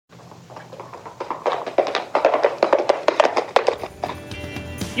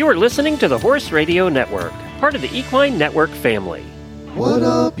You are listening to the Horse Radio Network, part of the Equine Network family. What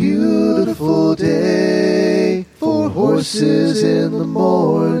a beautiful day for horses in the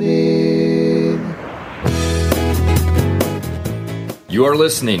morning. You are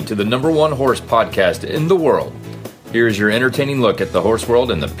listening to the number one horse podcast in the world. Here is your entertaining look at the horse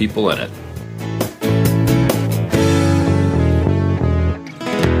world and the people in it.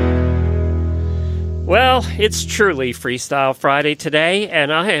 Well, it's truly Freestyle Friday today,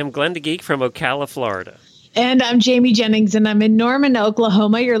 and I am Glenn the Geek from Ocala, Florida. And I'm Jamie Jennings, and I'm in Norman,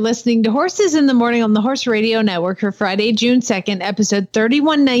 Oklahoma. You're listening to Horses in the Morning on the Horse Radio Network for Friday, June 2nd, episode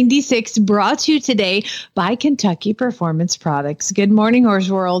 3196, brought to you today by Kentucky Performance Products. Good morning, Horse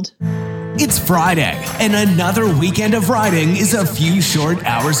World. It's Friday, and another weekend of riding is a few short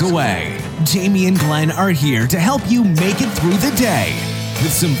hours away. Jamie and Glenn are here to help you make it through the day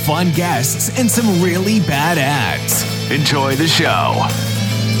with some fun guests and some really bad ads. Enjoy the show.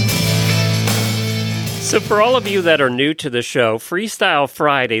 So for all of you that are new to the show, Freestyle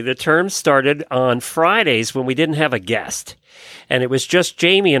Friday, the term started on Fridays when we didn't have a guest. And it was just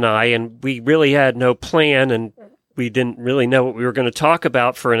Jamie and I, and we really had no plan, and we didn't really know what we were going to talk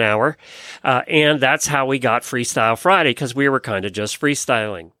about for an hour. And that's how we got Freestyle Friday, because we were kind of just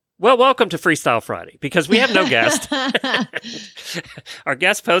freestyling. Well, welcome to Freestyle Friday, because we have no guest. Our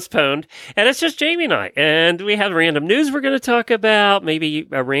guest postponed, and it's just Jamie and I. And we have random news we're going to talk about, maybe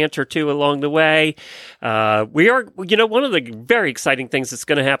a rant or two along the way. One of the very exciting things that's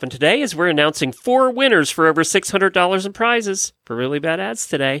going to happen today is we're announcing 4 winners for over $600 in prizes for really bad ads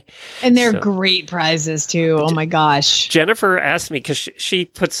today. And they're great prizes, too. Oh, my gosh. Jennifer asked me, because she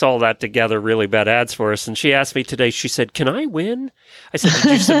puts all that together, really bad ads for us, and she asked me today, she said, "Can I win?" I said,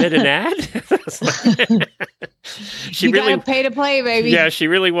 "Did you submit an ad?" You gotta pay to play, baby. Yeah, she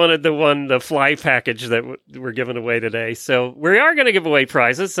really wanted the fly package that we're giving away today. So we are going to give away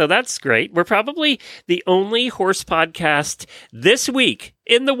prizes, so that's great. We're probably the only horse podcast this week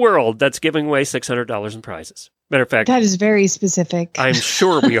in the world that's giving away $600 in prizes. Matter of fact, that is very specific. I'm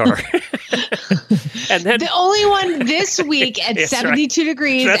sure we are. And then the only one this week at 72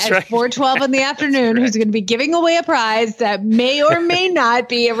 degrees at 4:12 in the afternoon who's going to be giving away a prize that may or may not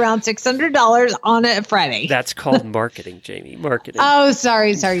be around $600 on a Friday. That's called marketing, Jamie. Marketing. Oh,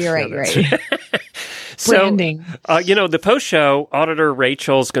 sorry. You're right. You're right. Branding. So, the post-show, Auditor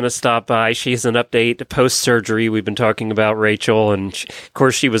Rachel's going to stop by. She has an update post-surgery. We've been talking about Rachel, and of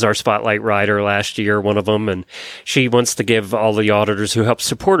course, she was our Spotlight Rider last year, one of them, and she wants to give all the auditors who helped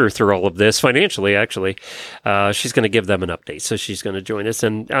support her through all of this, financially, actually, she's going to give them an update. So she's going to join us,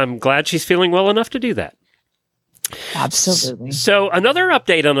 and I'm glad she's feeling well enough to do that. Absolutely. So another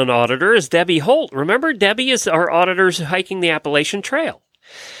update on an auditor is Debbie Holt. Remember, Debbie is our auditor hiking the Appalachian Trail.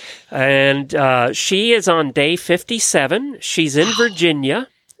 And she is on day 57. She's in Virginia,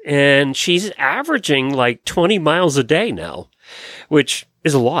 and she's averaging like 20 miles a day now, which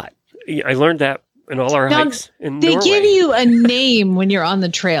is a lot. I learned that in all our hikes in Norway. They give you a name when you're on the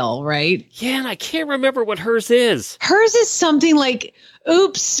trail, right? Yeah, and I can't remember what hers is. Hers is something like,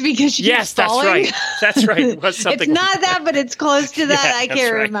 oops, because she keeps falling. That's right. It was something. It's not that, but it's close to that. I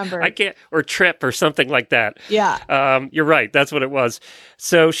can't remember. Or trip or something like that. Yeah. You're right. That's what it was.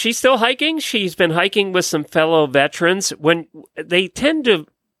 So she's still hiking. She's been hiking with some fellow veterans. When they tend to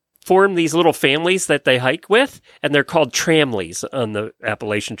form these little families that they hike with, and they're called tramleys on the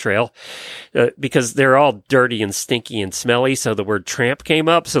Appalachian Trail because they're all dirty and stinky and smelly, so the word tramp came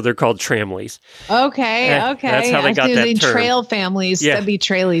up, so they're called tramleys. Okay. That's how they got that term. Trail families, that'd be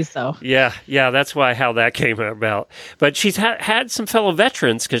trailies, though. Yeah, that's how that came about. But she's had some fellow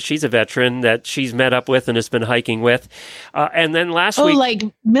veterans, because she's a veteran that she's met up with and has been hiking with. And then last week... like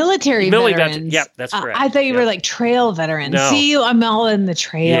military veterans. Yeah, that's correct. I thought you were like trail veterans. No. See, I'm all in the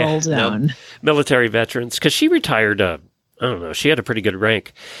trail zone. No, military veterans, because she retired, I don't know, she had a pretty good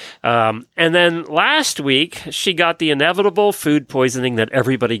rank. And then last week, she got the inevitable food poisoning that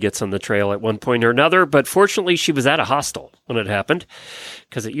everybody gets on the trail at one point or another, but fortunately, she was at a hostel when it happened,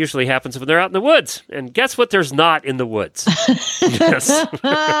 because it usually happens when they're out in the woods. And guess what there's not in the woods? No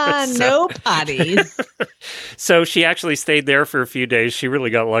potties. So she actually stayed there for a few days. She really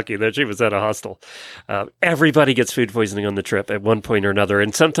got lucky that she was at a hostel. Everybody gets food poisoning on the trip at one point or another.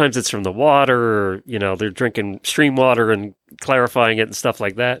 And sometimes it's from the water, or, they're drinking stream water and clarifying it and stuff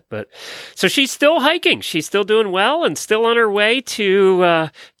like that. But so she's still hiking. She's still doing well and still on her way to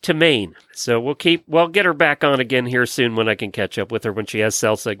Maine. So we'll get her back on again here soon when I can catch up with her when she has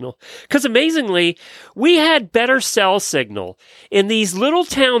cell signal. Because amazingly, we had better cell signal in these little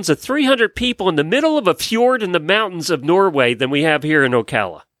towns of 300 people in the middle of a fjord in the mountains of Norway than we have here in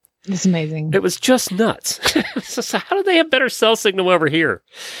Ocala. It's amazing. It was just nuts. So how do they have better cell signal over here?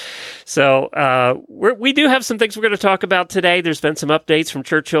 So we do have some things we're going to talk about today. There's been some updates from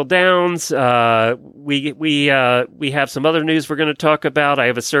Churchill Downs. We have some other news we're going to talk about. I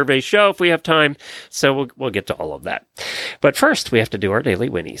have a survey show if we have time. So we'll get to all of that. But first, we have to do our daily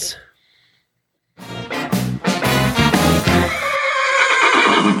Winnies.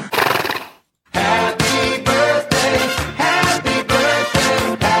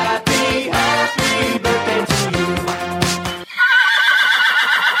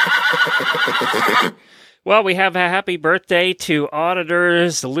 Well, we have a happy birthday to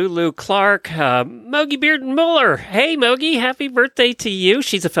auditors Lulu Clark, Mogi Bearden Muller. Hey, Mogi, happy birthday to you.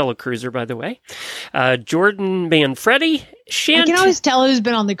 She's a fellow cruiser, by the way. Jordan Manfredi. I can always tell who's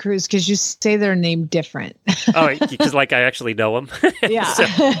been on the cruise because you say their name different. Oh, because I actually know them. Yeah. So,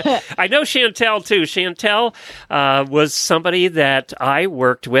 I know Chantel, too. Chantel was somebody that I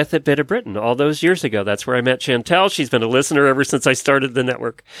worked with at Bit of Britain all those years ago. That's where I met Chantel. She's been a listener ever since I started the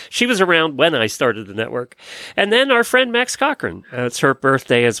network. She was around when I started the network. And then our friend Max Cochran. It's her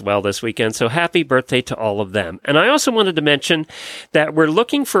birthday as well this weekend. So happy birthday to all of them. And I also wanted to mention that we're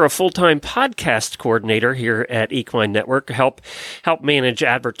looking for a full-time podcast coordinator here at Equine Network. Help manage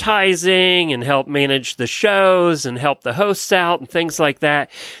advertising and help manage the shows and help the hosts out and things like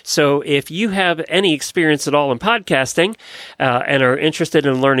that. So if you have any experience at all in podcasting and are interested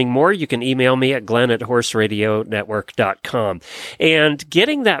in learning more, you can email me at glenn@horseradionetwork.com. And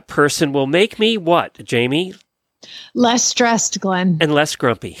getting that person will make me what, Jamie? Less stressed, Glenn. And less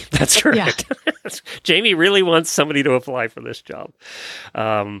grumpy. That's correct. Yeah. Jamie really wants somebody to apply for this job.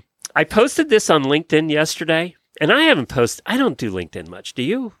 I posted this on LinkedIn yesterday. And I don't do LinkedIn much. Do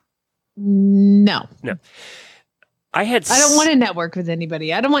you? No. I don't want to network with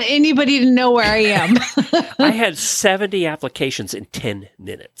anybody. I don't want anybody to know where I am. I had 70 applications in 10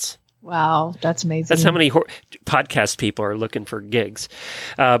 minutes. Wow, that's amazing. That's how many podcast people are looking for gigs.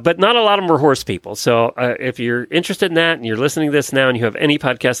 But not a lot of them are horse people. So if you're interested in that and you're listening to this now and you have any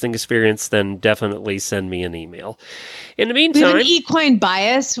podcasting experience, then definitely send me an email. In the meantime... We have an equine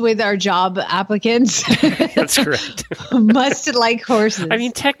bias with our job applicants. That's correct. Must like horses. I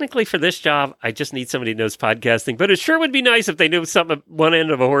mean, technically for this job, I just need somebody who knows podcasting, but it sure would be nice if they knew something one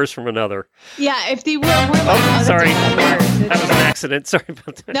end of a horse from another. Yeah, if they were like... sorry. That was an accident. Sorry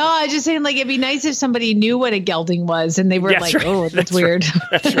about that. No, I was just saying, like, it'd be nice if somebody knew what a gelding was and they were right. Oh, that's weird. Right.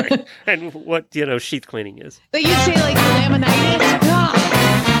 That's right. And what, sheath cleaning is. But you'd say, like, laminitis?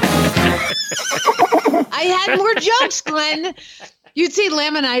 I had more jokes, Glenn. You'd say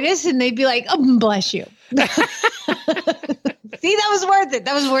laminitis and they'd be like, oh, bless you. See, that was worth it.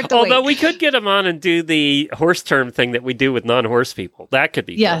 That was worth the wait. Although we could get them on and do the horse term thing that we do with non-horse people. That could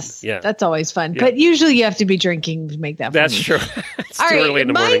be fun. Yeah. That's always fun. Yeah. But usually you have to be drinking to make that That's funny. true. It's too early in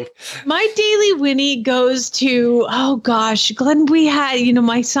the morning. My daily Winnie goes to, oh gosh, Glenn, we had,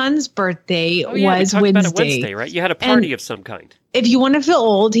 my son's birthday was we talked Wednesday. About it Wednesday, right? You had a party of some kind. If you want to feel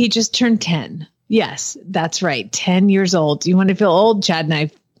old, he just turned 10. Yes, that's right. 10 years old. You want to feel old? Chad and I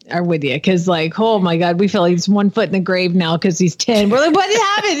are with you because, like, oh my God, we feel like he's 1 foot in the grave now because he's 10. We're like, what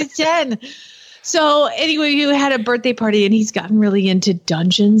happened? It's 10. So anyway, we had a birthday party and he's gotten really into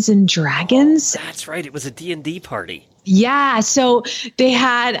Dungeons and Dragons. Oh, that's right. It was a D&D party. Yeah. So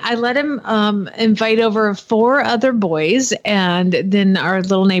I let him invite over 4 other boys. And then our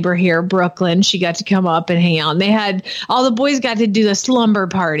little neighbor here, Brooklyn, she got to come up and hang out. And all the boys got to do the slumber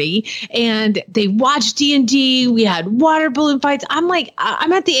party and they watched D&D. We had water balloon fights. I'm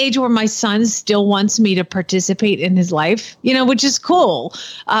at the age where my son still wants me to participate in his life, which is cool.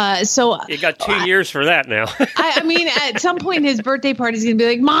 So you got 2 years for that now. I mean, at some point his birthday party is going to be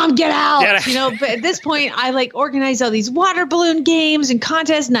like, Mom, get out. But at this point I organized all these water balloon games and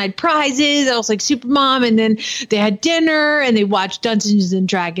contests and I had prizes. I was like super mom. And then they had dinner and they watched Dungeons and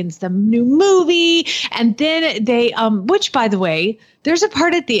Dragons, the new movie. And then they, which by the way, there's a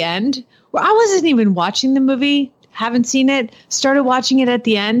part at the end where I wasn't even watching the movie. Haven't seen it, started watching it at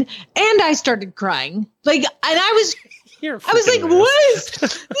the end. And I started crying. I was like, what is,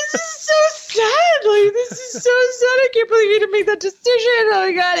 this is so sad. This is so sad. I can't believe you didn't make that decision. Oh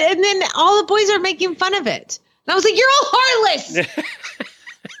my God. And then all the boys are making fun of it. And I was like, you're all heartless.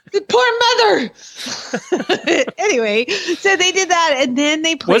 The poor mother. Anyway, so they did that. And then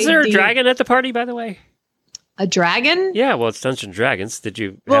they played. Was there a dragon at the party, by the way? A dragon? Yeah, well, it's Dungeons and Dragons. Did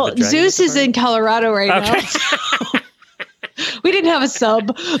you have a dragon? Zeus is in Colorado right now. We didn't have a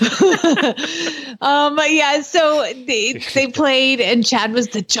sub. Yeah, so they played, and Chad was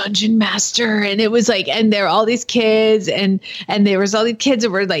the dungeon master, and it was like, and there were all these kids, and there was all these kids that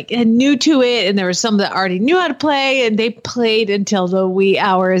were like new to it, and there were some that already knew how to play, and they played until the wee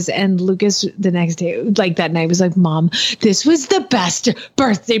hours. And Lucas the next day, like that night, was like, "Mom, this was the best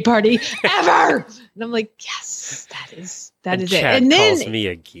birthday party ever." And I'm like, "Yes, that is Chad it." And then calls me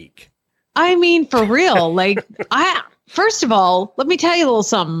a geek. I mean, for real, like first of all, let me tell you a little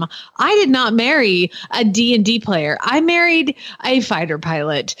something. I did not marry a D&D player. I married a fighter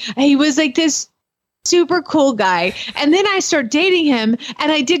pilot. He was like this super cool guy. And then I started dating him,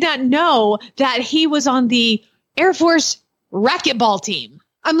 and I did not know that he was on the Air Force racquetball team.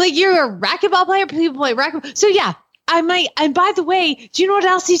 I'm like, "You're a racquetball player? People play racquetball." So yeah, I might. And by the way, do you know what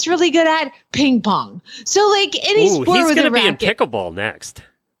else he's really good at? Ping pong. So like any sport he's with going a to be in racket. pickleball next.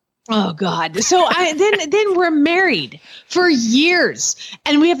 Oh God. So then we're married for years,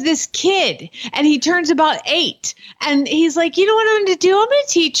 and we have this kid, and he turns about 8, and he's like, "You know what I'm going to do? I'm going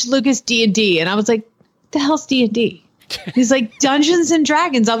to teach Lucas D&D." And I was like, "The hell's D&D?" He's like, "Dungeons and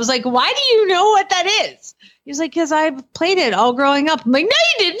Dragons." I was like, "Why do you know what that is?" He was like, "Because I've played it all growing up." I'm like,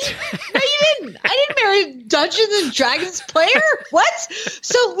 "No, you didn't. No, you didn't. I didn't marry a Dungeons and Dragons player. What?"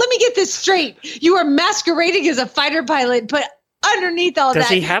 So let me get this straight. You are masquerading as a fighter pilot, but underneath all Does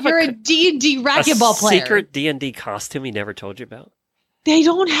that, he have you're a D&D racquetball player. Secret D&D costume he never told you about? They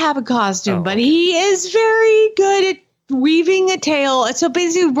don't have a costume, but okay. he is very good at weaving a tale. So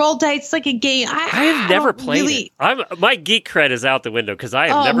basically, roll dice like a game. I have never don't played it. My geek cred is out the window because I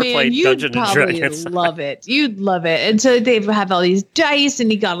have never played you'd Dungeons and probably Dragons. love it. You'd love it. And so they have all these dice, and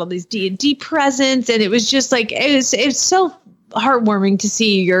he got all these D&D presents, and it was just like it's so heartwarming to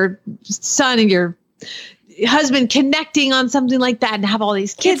see your son and your husband connecting on something like that, and have all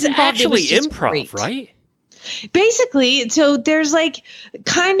these kids It's involved. actually It was just improv, great. right? Basically, so there's like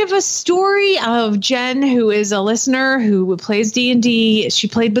kind of a story of Jen, who is a listener who plays D&D. She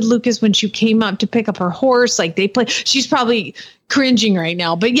played with Lucas when she came up to pick up her horse. Like they play. She's probably cringing right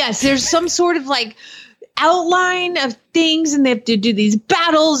now, but yes, there's some sort of like outline of things, and they have to do these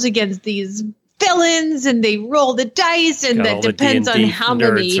battles against these villains, and they roll the dice, and God, that all the depends on D&D how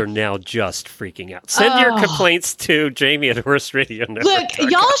nerds many. are now just freaking out. Send your complaints to Jamie at Horse Radio Network. Look,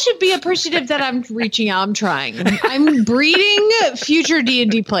 y'all should be appreciative that I'm reaching out. I'm trying. I'm breeding future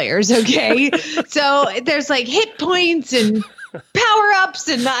D&D players, okay? So there's like hit points and power-ups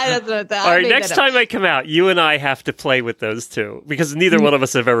and all right, next time I come out, you and I have to play with those two because neither one of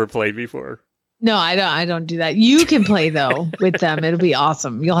us have ever played before. No, I don't do that. You can play though with them. It'll be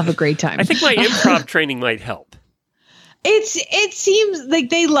awesome. You'll have a great time. I think my improv training might help. It seems like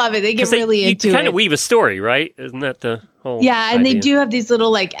they love it. They get really into it. You kind of weave a story, right? Isn't that the whole Yeah, and idea? they do have these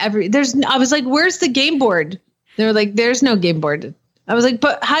little like I was like, "Where's the game board?" They're like, "There's no game board." I was like,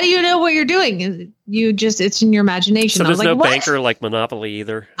 "But how do you know what you're doing? It's in your imagination." So I was there's like, no "What?" banker like Monopoly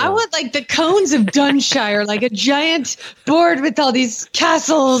either. I No. want like the cones of Dunshire, like a giant board with all these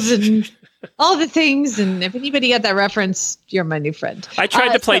castles and all the things. And if anybody got that reference, you're my new friend. I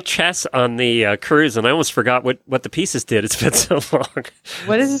tried to play chess on the cruise, and I almost forgot what the pieces did. It's been so long.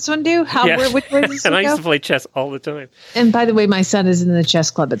 What does this one do? Which way does this And one I used go? to play chess all the time. And by the way, my son is in the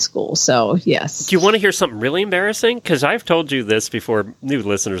chess club at school, so yes. Do you want to hear something really embarrassing? Because I've told you this before. New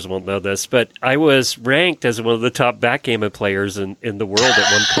listeners won't know this, but I was ranked as one of the top backgammon players in the world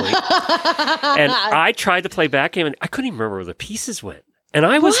at one point. And I tried to play backgammon. I couldn't even remember where the pieces went. And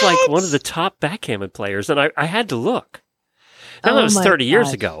I was like one of the top backgammon players, and I had to look. Now that was 30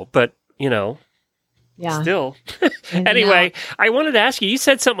 years ago, but, Yeah. still. Anyway, I wanted to ask you, you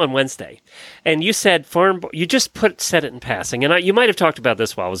said something on Wednesday, and you said you just said it in passing, and you might have talked about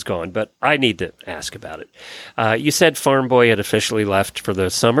this while I was gone, but I need to ask about it. You said Farm Boy had officially left for the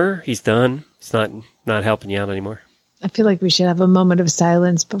summer. He's done. He's not helping you out anymore. I feel like we should have a moment of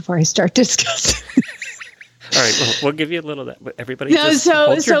silence before I start discussing. All right, well, we'll give you a little of that, but everybody just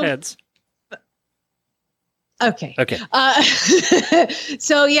hold your heads. Okay. Okay.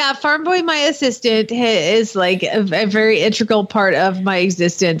 So yeah, Farm Boy, my assistant, is like a very integral part of my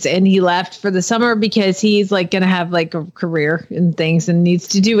existence, and he left for the summer because he's like going to have like a career and things, and needs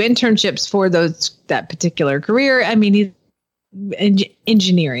to do internships for that particular career. I mean, he's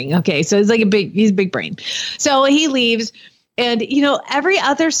engineering. Okay, so he's a big brain. So he leaves. And, every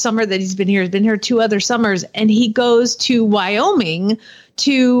other summer that he's been here 2 other summers, and he goes to Wyoming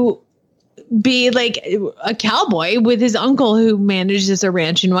to be like a cowboy with his uncle who manages a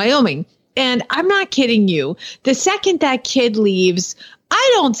ranch in Wyoming. And I'm not kidding you. The second that kid leaves,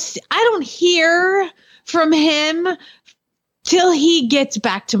 I don't hear from him till he gets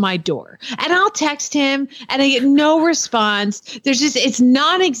back to my door. And I'll text him and I get no response. It's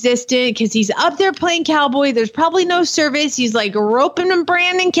non-existent because he's up there playing cowboy. There's probably no service. He's like roping and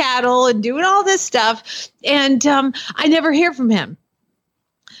branding cattle and doing all this stuff. And I never hear from him.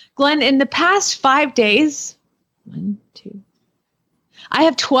 Glenn, in the past 5 days, I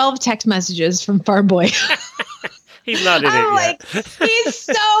have 12 text messages from Farm Boy. He's not in it yet. He's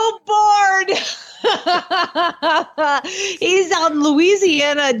so bored. He's out in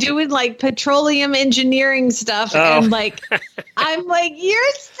Louisiana doing like petroleum engineering stuff. And like, I'm like,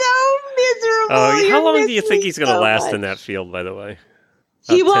 you're so miserable. Oh, how long do you think he's going to last in that field, by the way?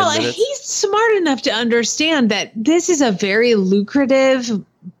 He's smart enough to understand that this is a very lucrative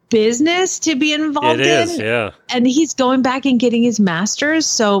business to be involved in. It is, yeah. And he's going back and getting his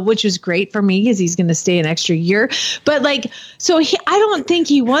master's, which is great for me because he's going to stay an extra year. But I don't think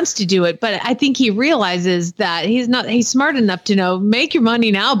he wants to do it, but I think he realizes that he's smart enough to know, make your money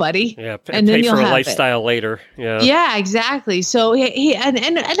now, buddy. Yeah, and then pay you'll for a have lifestyle later. Yeah. Yeah, exactly. So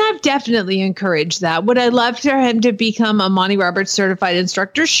and I've definitely encouraged that. Would I love for him to become a Monty Roberts certified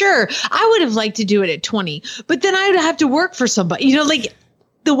instructor? Sure. I would have liked to do it at 20, but then I'd have to work for somebody,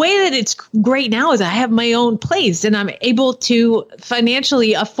 the way that it's great now is I have my own place and I'm able to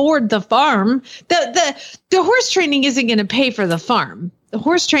financially afford the farm. The horse training isn't going to pay for the farm. The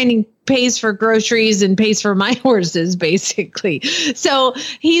horse training pays for groceries and pays for my horses, basically. So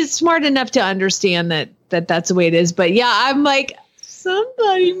he's smart enough to understand that's the way it is. But yeah, I'm like,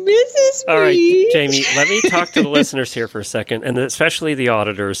 somebody misses me. All right, Jamie, let me talk to the listeners here for a second, and especially the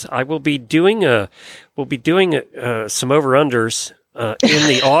auditors. I will be doing some over-unders in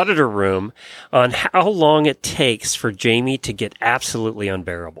the auditor room on how long it takes for Jamie to get absolutely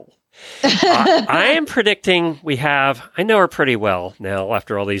unbearable. I am predicting I know her pretty well now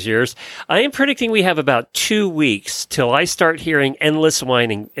after all these years. I am predicting we have about 2 weeks till I start hearing endless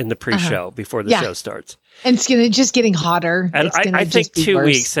whining in the pre-show before the show starts. And it's just getting hotter. And I think 2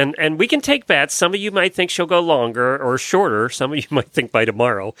 weeks. And we can take bets. Some of you might think she'll go longer or shorter. Some of you might think by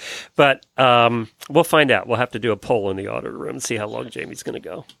tomorrow. But we'll find out. We'll have to do a poll in the auditor room and see how long Jamie's going to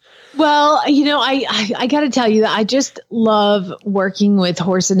go. Well, I got to tell you that I just love working with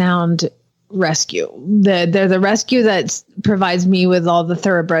Horse and Hound Rescue. They're the rescue that provides me with all the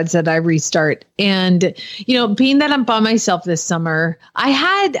thoroughbreds that I restart. And, being that I'm by myself this summer, I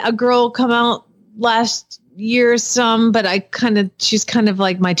had a girl come out last year but she's kind of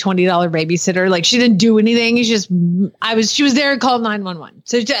like my $20 babysitter. Like she didn't do anything. She was there and called 911.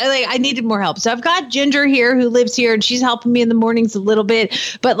 So I needed more help. So I've got Ginger here who lives here and she's helping me in the mornings a little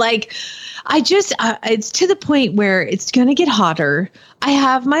bit, but it's to the point where it's going to get hotter. I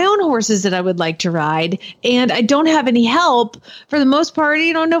have my own horses that I would like to ride and I don't have any help for the most part.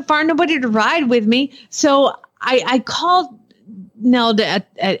 Nobody to ride with me. So I called Neld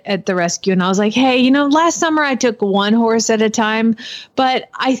at the rescue and I was like, hey, last summer I took one horse at a time, but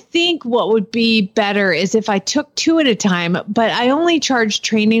I think what would be better is if I took two at a time, but I only charge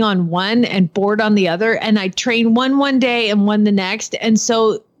training on one and board on the other. And I train one day and one the next. And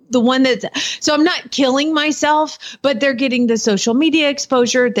so I'm not killing myself, but they're getting the social media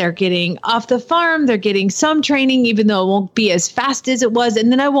exposure. They're getting off the farm. They're getting some training, even though it won't be as fast as it was.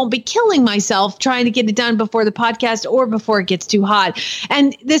 And then I won't be killing myself trying to get it done before the podcast or before it gets too hot.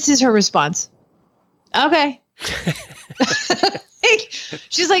 And this is her response. Okay.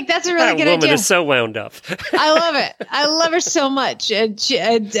 She's like, that's a really good idea. That woman is so wound up. I love it. I love her so much. And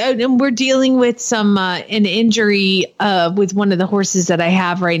we're dealing with an injury with one of the horses that I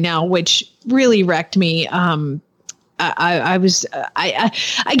have right now, which really wrecked me. I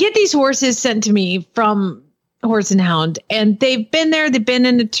get these horses sent to me from Horse and Hound, and they've been there. They've been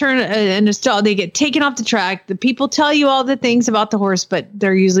in a stall. They get taken off the track. The people tell you all the things about the horse, but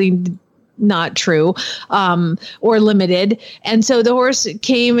they're usually not true, or limited. And so the horse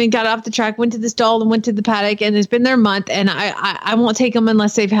came and got off the track, went to the stall and went to the paddock and has been there a month. And I won't take them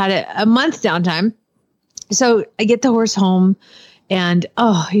unless they've had a month downtime. So I get the horse home and,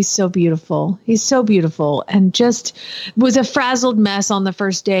 he's so beautiful. He's so beautiful and just was a frazzled mess on the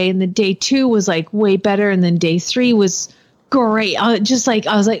first day. And the day 2 was like way better. And then day 3 was great. I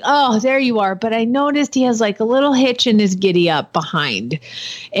was like, oh, there you are. But I noticed he has like a little hitch in his giddy up behind.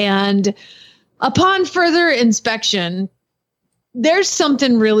 And upon further inspection, there's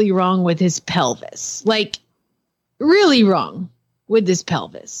something really wrong with his pelvis, like really wrong with his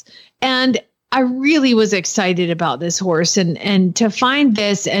pelvis. And I really was excited about this horse and to find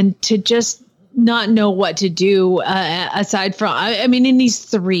this and to just not know what to do aside from, and he's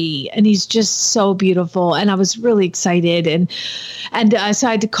 3 and he's just so beautiful. And I was really excited. And so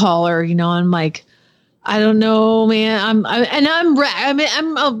I had to call her, I'm like, I don't know, man.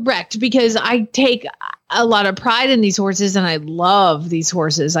 I'm wrecked because I take a lot of pride in these horses and I love these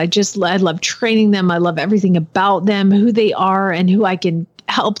horses. I love training them. I love everything about them, who they are and who I can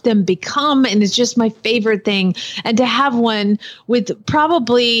help them become. And it's just my favorite thing. And to have one with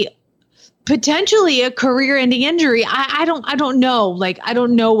probably potentially a career-ending injury, I don't know. Like, I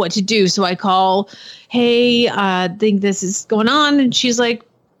don't know what to do. So I call, hey, I think this is going on. And she's like,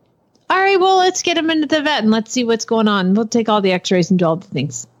 all right, well, let's get him into the vet and let's see what's going on. We'll take all the x-rays and do all the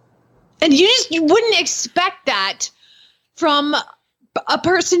things. And you wouldn't expect that from a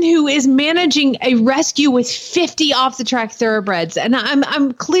person who is managing a rescue with 50 off the track thoroughbreds. And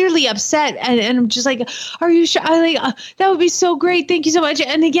I'm clearly upset. And I'm just like, are you sure? That would be so great. Thank you so much.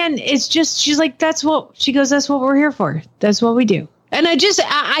 And again, it's just, she's like, that's what we're here for. That's what we do. And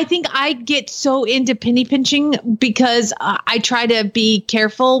I think I get so into penny pinching because I try to be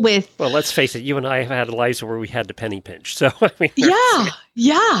careful with. Well, let's face it. You and I have had lives where we had to penny pinch. So, I mean,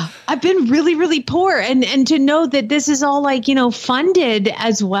 yeah. I've been really, really poor. And to know that this is all like, funded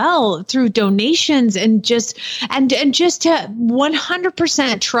as well through donations and just to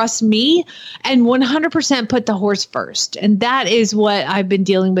 100% trust me and 100% put the horse first. And that is what I've been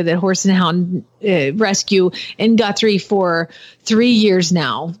dealing with at Horse and Hound Rescue in Guthrie for 3 years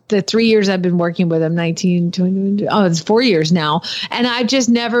now. The 3 years I've been working with them, 19, 20, it's 4 years now. And I've just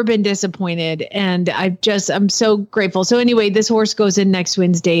never been disappointed. And I'm so grateful. So anyway, this horse goes in next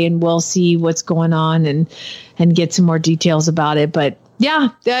Wednesday and we'll see what's going on and get some more details about it. But yeah,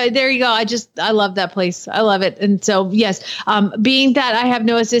 there you go. I love that place. I love it. And so, yes, being that I have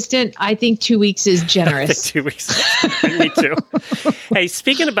no assistant, I think 2 weeks is generous. 2 weeks. Me too. Hey,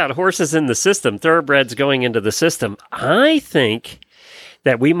 speaking about horses in the system, thoroughbreds going into the system, I think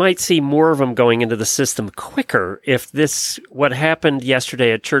that we might see more of them going into the system quicker if what happened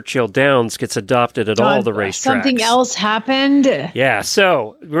yesterday at Churchill Downs gets adopted at all the racetracks. Something else happened? Yeah.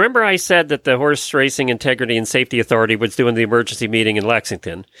 So remember I said that the Horse Racing Integrity and Safety Authority was doing the emergency meeting in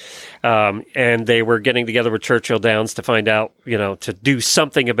Lexington, and they were getting together with Churchill Downs to find out, to do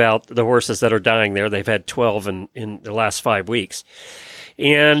something about the horses that are dying there. They've had 12 in the last 5 weeks.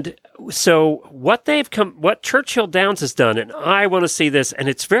 And so what Churchill Downs has done, and I want to see this, and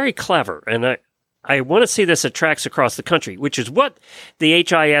it's very clever, and I want to see this at tracks across the country, which is what the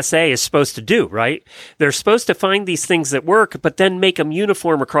HISA is supposed to do, right? They're supposed to find these things that work, but then make them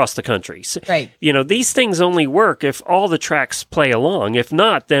uniform across the country. So, right. These things only work if all the tracks play along. If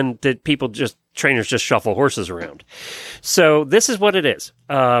not, then trainers just shuffle horses around. So this is what it is.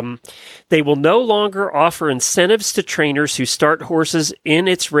 They will no longer offer incentives to trainers who start horses in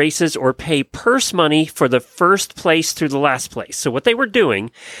its races or pay purse money for the first place through the last place. So what they were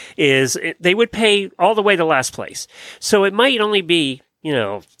doing is they would pay all the way to last place. So it might only be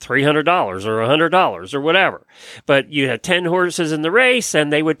 $300 or $100 or whatever. But you had 10 horses in the race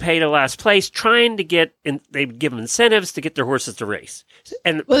and they would pay to last place trying to they'd give them incentives to get their horses to race.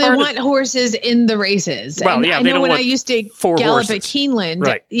 And they want horses in the races. Well, and yeah, I know when I used to gallop at Keeneland,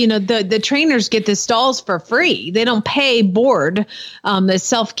 right. The trainers get the stalls for free. They don't pay board, the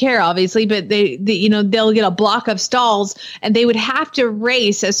self-care obviously, but they'll get a block of stalls and they would have to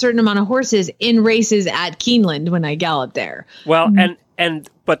race a certain amount of horses in races at Keeneland when I galloped there. Well,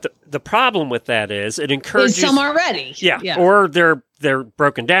 but the problem with that is it encourages some are ready. Yeah. Or they're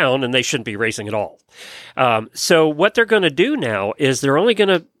broken down and they shouldn't be racing at all. So what they're going to do now is they're only going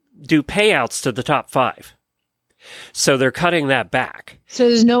to do payouts to the top 5. So they're cutting that back. So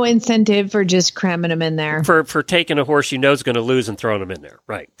there's no incentive for just cramming them in there. For taking a horse you know is going to lose and throwing them in there.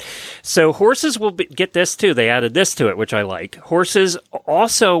 Right. So horses will get this too. They added this to it, which I like. Horses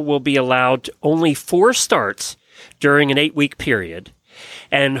also will be allowed only 4 starts during an 8-week period.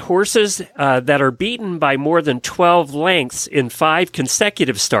 And horses that are beaten by more than 12 lengths in 5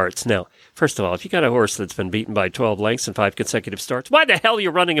 consecutive starts. Now, first of all, if you got a horse that's been beaten by 12 lengths in 5 consecutive starts, why the hell are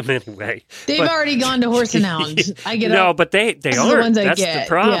you running them anyway? They've already gone to Horse and Hound. I get no, but they aren't. The ones I That's get. the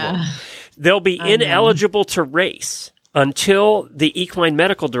problem. Yeah. They'll be ineligible to race until the equine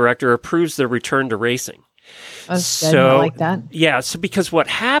medical director approves their return to racing. I didn't like that. Yeah, so because what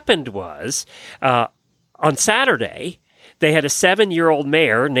happened was on Saturday, they had a 7-year-old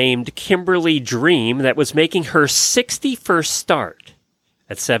mare named Kimberly Dream that was making her 61st start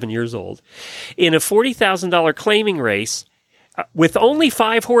at 7 years old in a $40,000 claiming race with only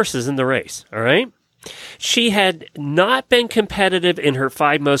 5 horses in the race, all right? She had not been competitive in her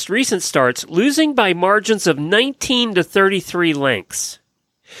 5 most recent starts, losing by margins of 19 to 33 lengths.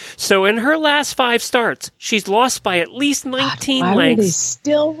 So in her last 5 starts, she's lost by at least 19 why lengths. Are they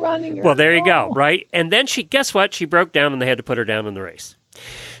still running her? Well, there you go, right? And then guess what? She broke down and they had to put her down in the race.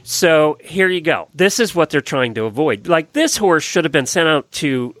 So here you go. This is what they're trying to avoid. Like this horse should have been sent out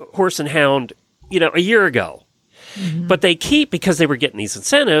to Horse and Hound, a year ago. Mm-hmm. But they keep, because they were getting these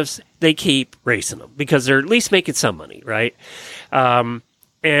incentives, they keep racing them because they're at least making some money, right?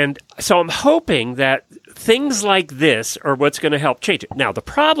 And so I'm hoping that things like this are what's going to help change it. Now, the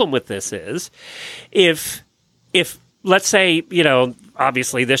problem with this is if let's say,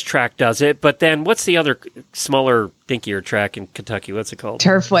 obviously this track does it, but then what's the other smaller, dinkier track in Kentucky? What's it called?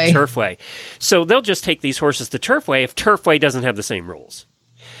 Turfway. Turfway. So they'll just take these horses to Turfway if Turfway doesn't have the same rules.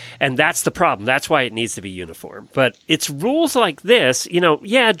 And that's the problem. That's why it needs to be uniform. But it's rules like this,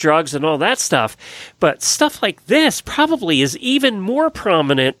 drugs and all that stuff. But stuff like this probably is even more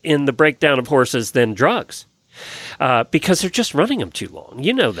prominent in the breakdown of horses than drugs. Because they're just running them too long.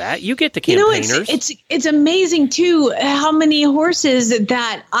 You know that. You get the campaigners. It's amazing too how many horses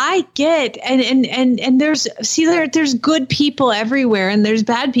that I get, and there's good people everywhere and there's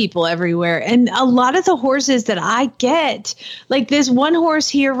bad people everywhere, and a lot of the horses that I get, like this one horse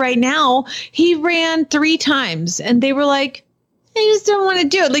here right now, he ran 3 times, and they were like, I just don't want to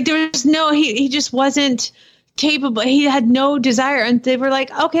do it. Like there was he just wasn't capable. He had no desire, and they were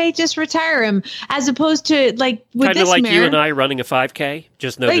like, okay, just retire him, as opposed to like with kind of this like mare, you and I running a 5K,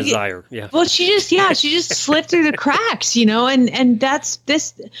 just no desire. Yeah, well, she just slipped through the cracks, and that's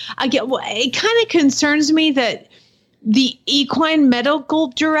this. It kind of concerns me that the equine medical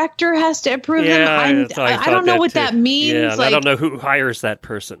director has to approve them. I don't know what that means. Yeah, I don't know who hires that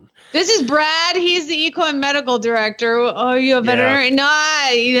person. This is Brad. He's the equine medical director. Oh, you a veterinarian? No,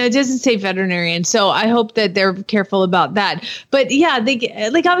 it doesn't say veterinarian. So I hope that they're careful about that. But yeah,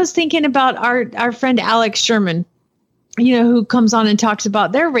 I was thinking about our friend Alex Sherman, who comes on and talks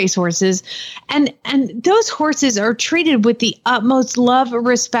about their racehorses, and those horses are treated with the utmost love,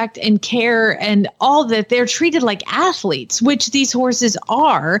 respect, and care, and all that. They're treated like athletes, which these horses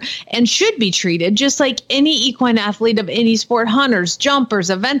are and should be treated just like any equine athlete of any sport. Hunters, jumpers,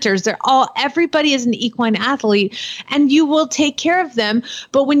 eventers, everybody is an equine athlete, and you will take care of them.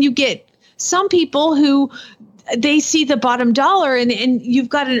 But when you get some people who they see the bottom dollar, and you've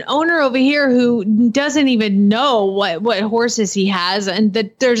got an owner over here who doesn't even know what horses he has, and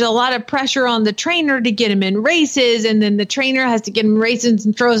that there's a lot of pressure on the trainer to get him in races, and then the trainer has to get him races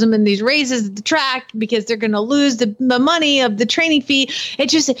and throws him in these races at the track because they're going to lose the money of the training fee.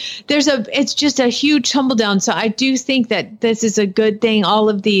 It's just a huge tumble down. So I do think that this is a good thing, all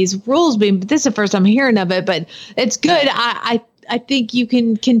of these rules being, but this is the first I'm hearing of it, but it's good. I think you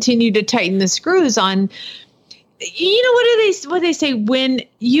can continue to tighten the screws on. What they say when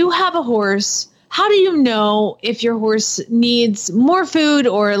you have a horse, how do you know if your horse needs more food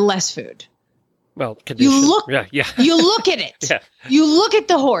or less food? Well, condition. You look at it. Yeah. You look at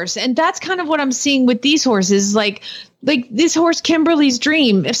the horse, and that's kind of what I'm seeing with these horses. Like this horse, Kimberly's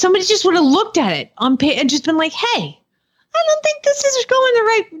Dream. If somebody just would have looked at it on pay and just been like, "Hey, I don't think this is going the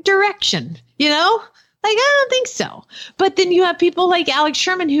right direction," Like, I don't think so. But then you have people like Alex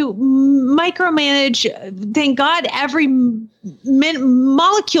Sherman who micromanage, thank God, every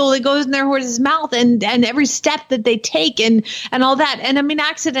molecule that goes in their horse's mouth and every step that they take and all that. And I mean,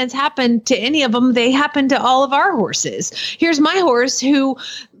 accidents happen to any of them. They happen to all of our horses. Here's my horse who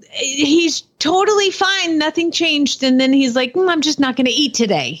he's totally fine. Nothing changed. And then he's like, I'm just not going to eat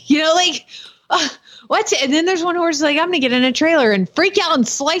today. What? And then there's one horse like, I'm going to get in a trailer and freak out and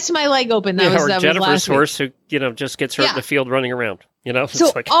slice my leg open. That was Jennifer's horse who, just gets hurt in the field running around,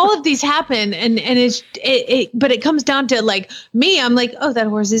 So all of these happen and but it comes down to like me, I'm like, oh, that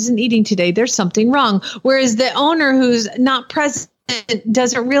horse isn't eating today. There's something wrong. Whereas the owner who's not present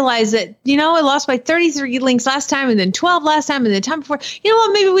doesn't realize that, I lost by 33 links last time and then 12 last time and the time before. You know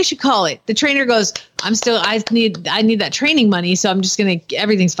what? Maybe we should call it. The trainer goes, I need that training money. So I'm just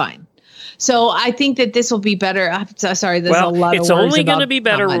everything's fine. So I think that this will be better. I'm so sorry, there's a lot of words. It's only going to be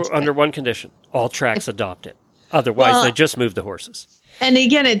better under one condition. All tracks adopt it. Otherwise, they just move the horses. And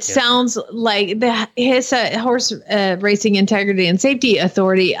again, it sounds like his Horse Racing Integrity and Safety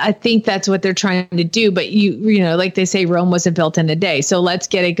Authority. I think that's what they're trying to do. But like they say, Rome wasn't built in a day. So let's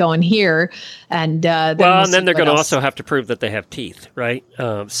get it going here. And then they're going to also have to prove that they have teeth, right?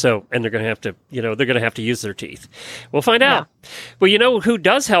 And they're going to have to, they're going to have to use their teeth. We'll find out. Well, who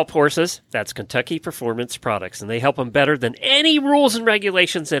does help horses? That's Kentucky Performance Products, and they help them better than any rules and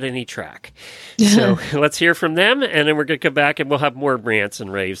regulations at any track. So let's hear from them, and then we're going to come back and we'll have more rants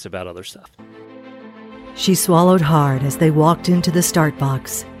and raves about other stuff. She swallowed hard as they walked into the start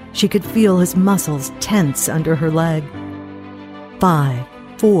box. She could feel his muscles tense under her leg. 5,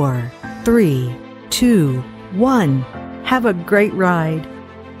 4, 3, 2, 1. Have a great ride.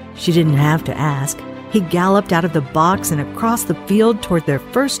 She didn't have to ask. He galloped out of the box and across the field toward their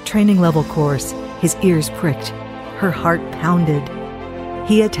first training level course. His ears pricked. Her heart pounded.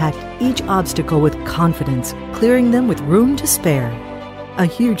 He attacked each obstacle with confidence, clearing them with room to spare. A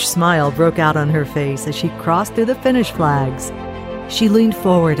huge smile broke out on her face as she crossed through the finish flags. She leaned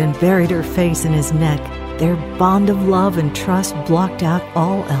forward and buried her face in his neck. Their bond of love and trust blocked out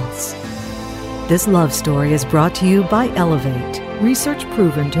all else. This love story is brought to you by Elevate. Research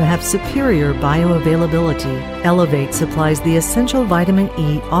proven to have superior bioavailability. Elevate supplies the essential vitamin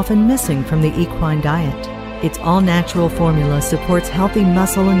E often missing from the equine diet. Its all-natural formula supports healthy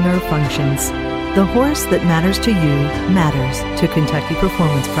muscle and nerve functions. The horse that matters to you matters to Kentucky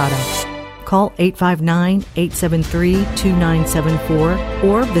Performance Products. Call 859-873-2974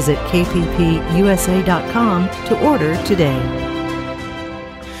 or visit kppusa.com to order today.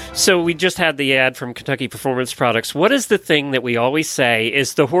 So we just had the ad from Kentucky Performance Products. What is the thing that we always say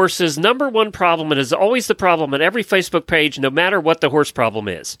is the horse's number one problem and is always the problem on every Facebook page, no matter what the horse problem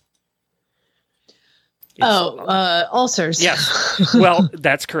is? Ulcers. Yes. Well,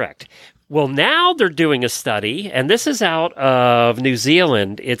 that's correct. Well, now they're doing a study, and this is out of New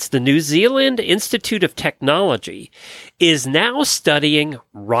Zealand. It's the New Zealand Institute of Technology is now studying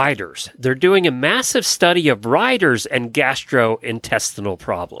riders. They're doing a massive study of riders and gastrointestinal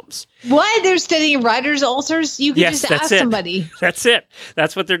problems. What? They're studying riders' ulcers? You can just ask somebody. That's it.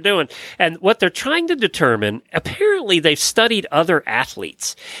 That's what they're doing. And what they're trying to determine, apparently they've studied other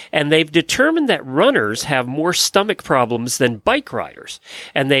athletes, and they've determined that runners have more stomach problems than bike riders.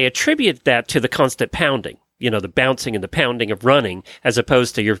 And they attribute that to the constant pounding. You know, the bouncing and the pounding of running, as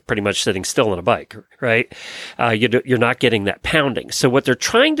opposed to you're pretty much sitting still on a bike, right? You're not getting that pounding. So what they're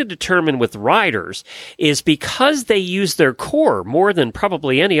trying to determine with riders is because they use their core more than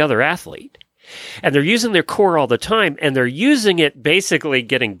probably any other athlete, and they're using their core all the time, and they're using it basically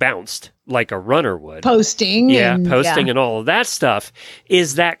getting bounced like a runner would. Posting and all of that stuff.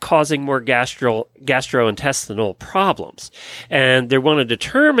 Is that causing more gastrointestinal problems? And they want to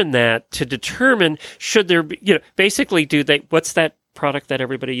determine that to determine should there be, basically what's that product that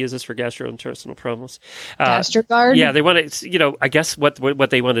everybody uses for gastrointestinal problems? GastroGuard? Yeah, they want to, I guess what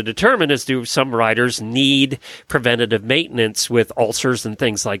they want to determine is do some riders need preventative maintenance with ulcers and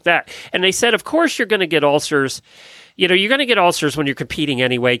things like that? And they said, of course, you're going to get ulcers. You're going to get ulcers when you're competing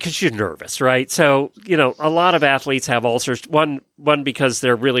anyway because you're nervous, right? So, a lot of athletes have ulcers. One because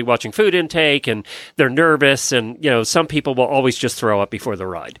they're really watching food intake and they're nervous, and some people will always just throw up before the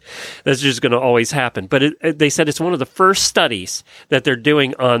ride. That's just going to always happen. But they said it's one of the first studies that they're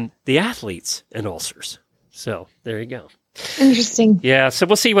doing on the athletes and ulcers. So there you go. Interesting. Yeah, so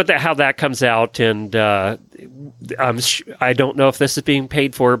we'll see how that comes out, and I don't know if this is being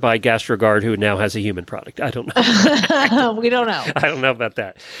paid for by GastroGuard, who now has a human product. I don't know. We don't know. I don't know about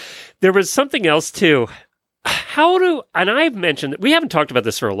that. There was something else too. And I've mentioned that we haven't talked about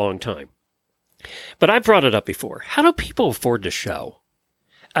this for a long time, but I brought it up before. How do people afford to show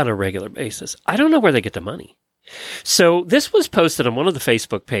on a regular basis? I don't know where they get the money. So this was posted on one of the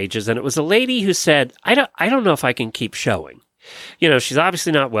Facebook pages, and it was a lady who said, I don't know if I can keep showing. She's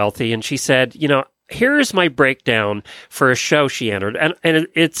obviously not wealthy, and she said, here is my breakdown for a show she entered. And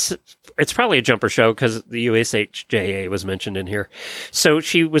it's probably a jumper show because the USHJA was mentioned in here. So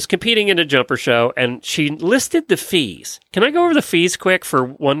she was competing in a jumper show, and she listed the fees. Can I go over the fees quick for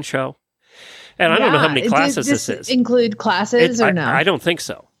one show? And I don't know how many classes this is. Include classes or no? I don't think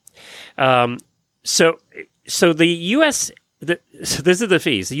so. So this is the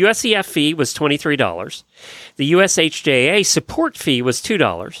fees. The USEF fee was $23. The USHJA support fee was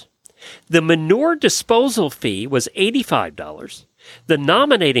 $2. The manure disposal fee was $85. The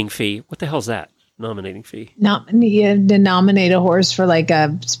nominating fee, what the hell's that? Nominating fee? To nominate a horse for like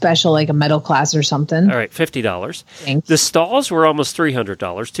a special, like a medal class or something. All right, $50. Thanks. The stalls were almost $300,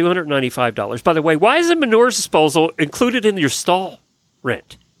 $295. By the way, why is the manure disposal included in your stall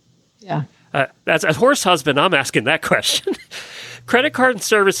rent? Yeah. As a horse husband, I'm asking that question. Credit card and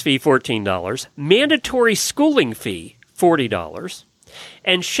service fee, $14. Mandatory schooling fee, $40.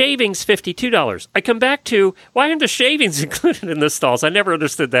 And shavings, $52. I come back to, why aren't the shavings included in the stalls? I never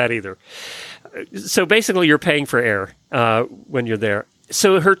understood that either. So basically, you're paying for air when you're there.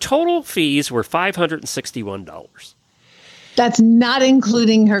 So her total fees were $561. That's not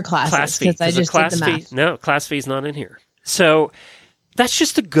including her classes. Class fee. I just did the math. No, class fee's not in here. So that's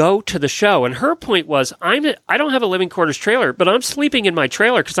just to go to the show. And her point was, I don't have a living quarters trailer, but I'm sleeping in my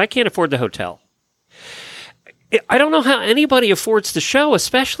trailer because I can't afford the hotel. I don't know how anybody affords the show,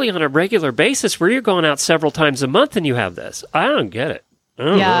 especially on a regular basis where you're going out several times a month and you have this. I don't get it.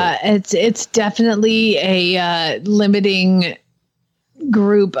 Yeah, it's definitely a limiting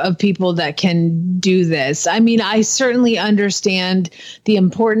group of people that can do this. I mean, I certainly understand the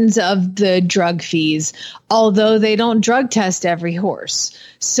importance of the drug fees, although they don't drug test every horse.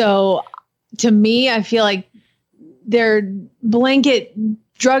 So to me, I feel like they're blanket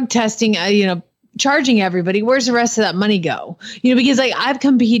drug testing, charging everybody. Where's the rest of that money go? Because like I've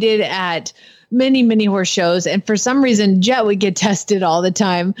competed at many, many horse shows, and for some reason Jet would get tested all the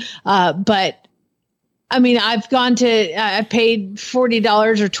time. But I mean, I paid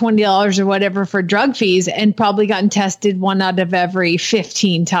 $40 or $20 or whatever for drug fees and probably gotten tested 1 out of every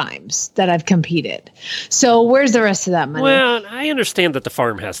 15 times that I've competed. So where's the rest of that money? Well, I understand that the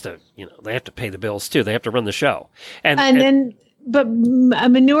farm has to, they have to pay the bills too. They have to run the show. But a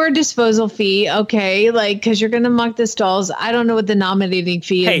manure disposal fee, okay, like, because you're going to muck the stalls. I don't know what the nominating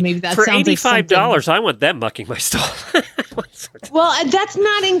fee is. Maybe that for sounds like $85, I want them mucking my stall. Well, that's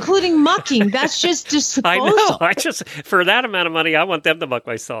not including mucking. That's just disposal. I know. For that amount of money, I want them to muck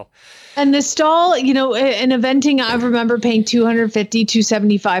my stall. And the stall, in eventing, I remember paying $250,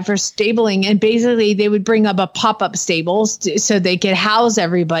 $275 for stabling. And basically, they would bring up a pop-up stable so they could house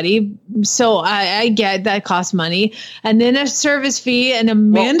everybody. So I get that costs money. And then a service fee and a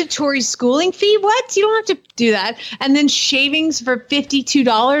mandatory schooling fee. What? You don't have to do that. And then shavings for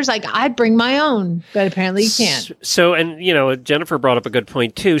 $52. Like, I'd bring my own, but apparently you can't. So, and, Jennifer brought up a good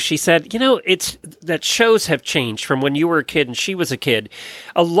point, too. She said, it's that shows have changed from when you were a kid and she was a kid.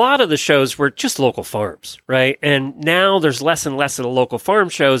 A lot of the shows were just local farms, right? And now there's less and less of the local farm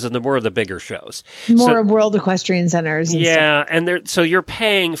shows and the more of the bigger shows. More World Equestrian Centers. And stuff. And so you're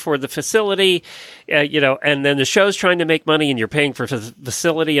paying for the facility, and then the show's trying to make money and you're paying for the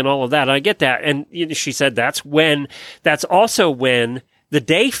facility and all of that. And I get that. And she said that's also when the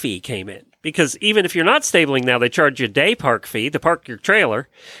day fee came in. Because even if you're not stabling now, they charge you a day park fee to park your trailer,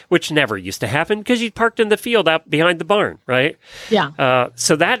 which never used to happen because you parked in the field out behind the barn, right? Yeah.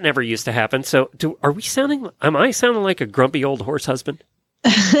 So that never used to happen. So am I sounding like a grumpy old horse husband?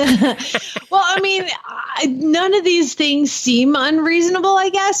 Well, I mean, none of these things seem unreasonable, I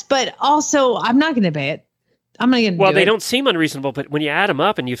guess, but also I'm not going to pay it. I'm not going to Well, they don't seem unreasonable, but when you add them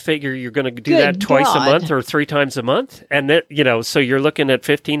up and you figure you're going to do that twice a month or 3 times a month, and that, so you're looking at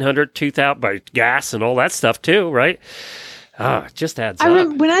 $1,500, $2,000 by gas and all that stuff too, right? It just adds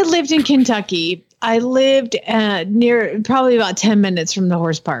up. When I lived in Kentucky, I lived near probably about 10 minutes from the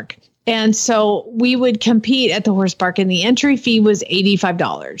horse park. And so we would compete at the horse park and the entry fee was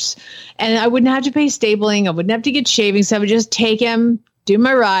 $85. And I wouldn't have to pay stabling. I wouldn't have to get shavings. So I would just take him, do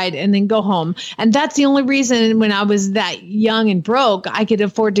my ride, and then go home. And that's the only reason when I was that young and broke, I could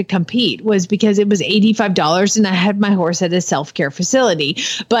afford to compete, was because it was $85 and I had my horse at a self-care facility.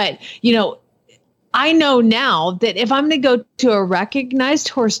 But, I know now that if I'm going to go to a recognized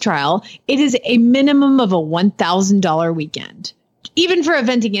horse trial, it is a minimum of a $1,000 weekend. Even for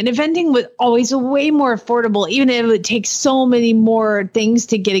eventing, and eventing was always way more affordable, even if it takes so many more things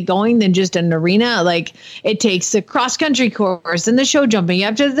to get it going than just an arena. Like it takes the cross country course and the show jumping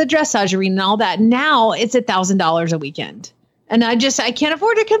after the dressage arena and all that. Now it's $1,000 a weekend. And I can't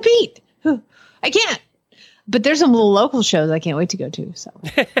afford to compete. I can't. But there's some little local shows I can't wait to go to. So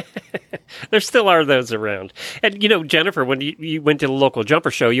there still are those around. And, Jennifer, when you went to the local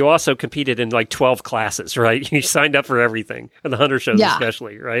jumper show, you also competed in like 12 classes, right? You signed up for everything, and the hunter shows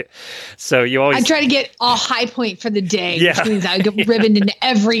especially, right? So you always... I try to get a high point for the day, which means I get ribboned in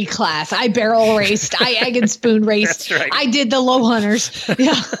every class. I barrel raced. I egg and spoon raced. That's right. I did the low hunters.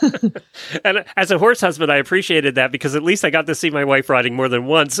 Yeah. And as a horse husband, I appreciated that because at least I got to see my wife riding more than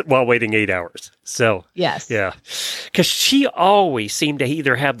once while waiting 8 hours. So... Yes. Yeah, because she always seemed to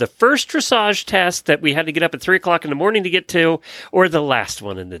either have the first dressage test that we had to get up at 3 o'clock in the morning to get to, or the last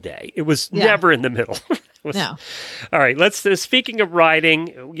one in the day. It was never in the middle. No. All right, speaking of riding,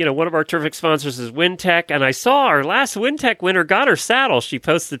 one of our terrific sponsors is WinTech, and I saw our last WinTech winner got her saddle. She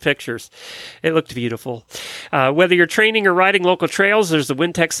posted pictures. It looked beautiful. Whether you're training or riding local trails, there's the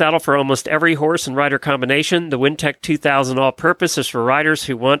WinTech saddle for almost every horse and rider combination. The WinTech 2000 All-Purpose is for riders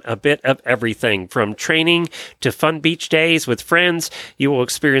who want a bit of everything. From training to fun beach days with friends, you will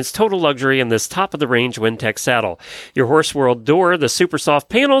experience total luxury in this top-of-the-range WinTech saddle. Your Horse World door, the super soft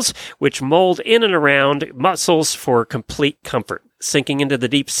panels, which mold in and around muscles for complete comfort. Sinking into the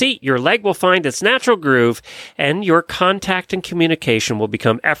deep seat, your leg will find its natural groove and your contact and communication will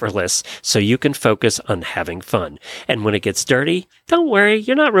become effortless so you can focus on having fun. And when it gets dirty, don't worry,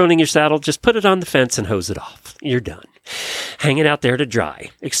 you're not ruining your saddle. Just put it on the fence and hose it off. You're done. Hang it out there to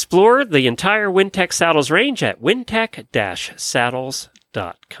dry. Explore the entire WinTech Saddles range at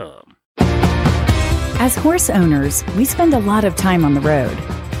wintech-saddles.com. As horse owners, we spend a lot of time on the road.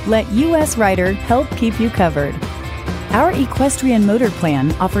 Let US Rider help keep you covered. Our equestrian motor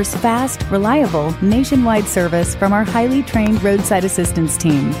plan offers fast, reliable, nationwide service from our highly trained roadside assistance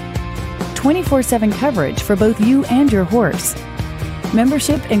team. 24/7 coverage for both you and your horse.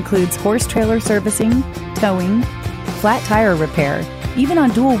 Membership includes horse trailer servicing, towing, flat tire repair, even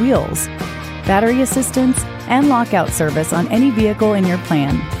on dual wheels, battery assistance, and lockout service on any vehicle in your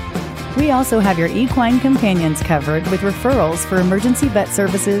plan. We also have your equine companions covered with referrals for emergency vet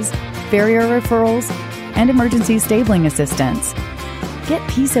services, farrier referrals, and emergency stabling assistance. Get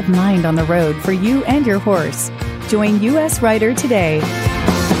peace of mind on the road for you and your horse. Join US Rider today.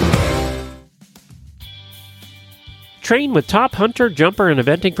 Train with top hunter, jumper, and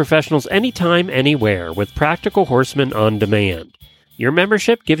eventing professionals anytime, anywhere with Practical Horseman on Demand. Your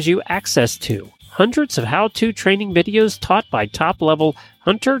membership gives you access to hundreds of how-to training videos taught by top-level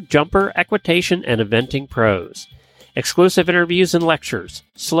hunter, jumper, equitation, and eventing pros. Exclusive interviews and lectures,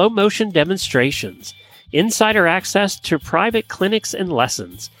 slow-motion demonstrations, insider access to private clinics and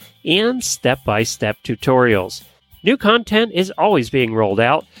lessons, and step-by-step tutorials. New content is always being rolled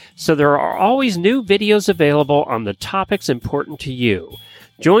out, so there are always new videos available on the topics important to you.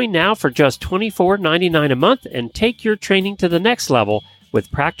 Join now for just $24.99 a month and take your training to the next level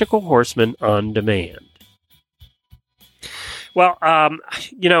with Practical Horseman on Demand. Well, I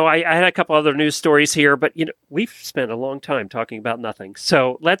had a couple other news stories here, but, we've spent a long time talking about nothing.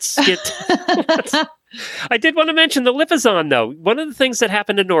 So let's get... I did want to mention the Lipizzan, though. One of the things that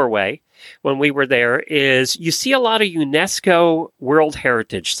happened in Norway when we were there is you see a lot of UNESCO World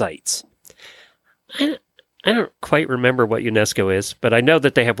Heritage sites. I don't quite remember what UNESCO is, but I know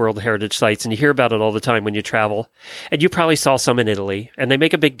that they have World Heritage sites, and you hear about it all the time when you travel. And you probably saw some in Italy, and they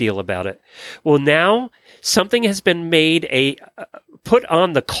make a big deal about it. Well, now something has been made put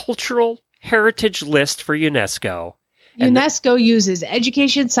on the cultural heritage list for UNESCO. UNESCO uses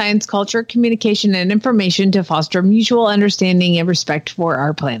education, science, culture, communication, and information to foster mutual understanding and respect for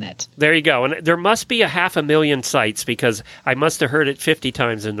our planet. There you go. And there must be 500,000 sites because I must have heard it 50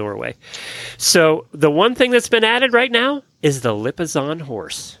 times in Norway. So the one thing that's been added right now is the Lipizzan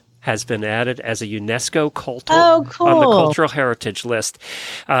horse has been added as a UNESCO on the cultural heritage list.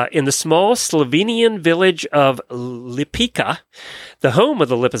 In the small Slovenian village of Lipica, the home of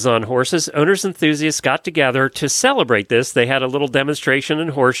the Lipizzan horses, owners and enthusiasts got together to celebrate this. They had a little demonstration and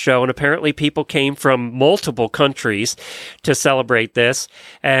horse show, and apparently people came from multiple countries to celebrate this.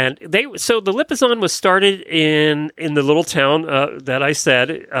 And so the Lipizzan was started in the little town that I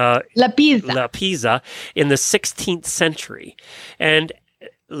said, Lapisa, in the 16th century. And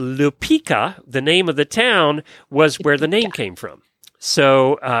Lupica, the name of the town, was where the name came from.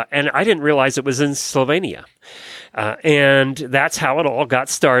 So, and I didn't realize it was in Slovenia. And that's how it all got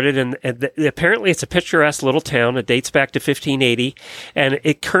started. And apparently it's a picturesque little town. It dates back to 1580. And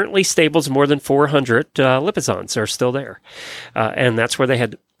it currently stables more than 400 Lipizzans are still there. And that's where they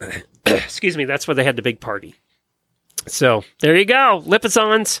had, that's where they had the big party. So there you go.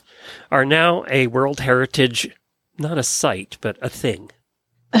 Lipizzans are now a World Heritage, not a site, but a thing.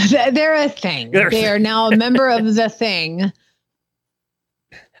 They're a thing. They are now a member of the thing.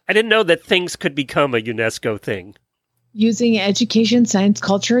 I didn't know that things could become a UNESCO thing. Using education, science,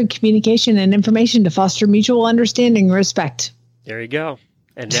 culture, and communication and information to foster mutual understanding and respect. There you go.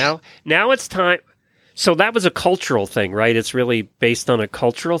 And now it's time. So that was a cultural thing, right? It's really based on a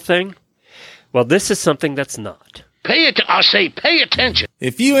cultural thing. Well, this is something that's not. Pay attention.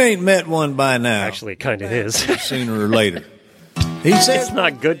 If you ain't met one by now, Actually, it kind of is. sooner or later. He says It's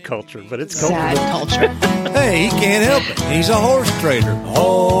not good culture, but it's culture. Sad culture. Hey, he can't help it. He's a horse trader.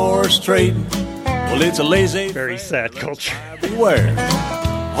 Horse trading. Well, it's a lazy. Very sad culture. Beware.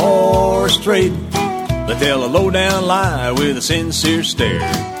 Horse trading. They tell a low-down lie with a sincere stare.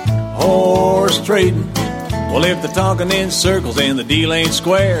 Horse trading. Well, if they're talking in circles and the deal ain't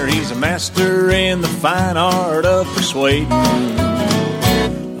square, he's a master in the fine art of persuading.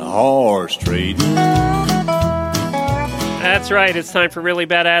 Horse trading. That's right. It's time for Really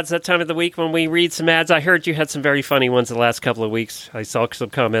Bad Ads, that time of the week when we read some ads. I heard you had some very funny ones the last couple of weeks. I saw some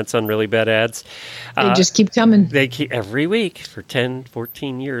comments on Really Bad Ads. They just keep coming. They keep every week for 10,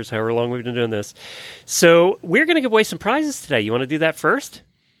 14 years, however long we've been doing this. So we're going to give away some prizes today. You want to do that first?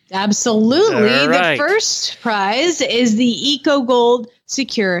 Absolutely. All right. The first prize is the Eco Gold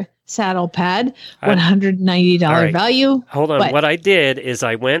Secure Saddle Pad, $190 right. value. Hold on. What I did is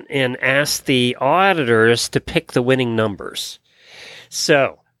I went and asked the auditors to pick the winning numbers.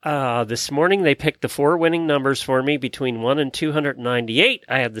 So this morning they picked the 4 winning numbers for me between 1 and 298.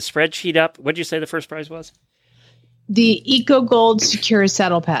 I had the spreadsheet up. What did you say the first prize was? The Eco Gold Secure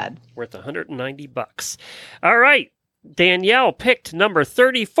Saddle Pad. Worth $190. All right. Danielle picked number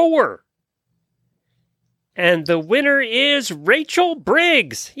 34. And the winner is Rachel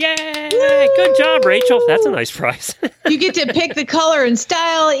Briggs. Yay! Good job, Rachel. That's a nice prize. You get to pick the color and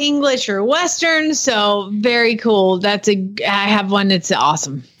style, English or Western. So very cool. I have one that's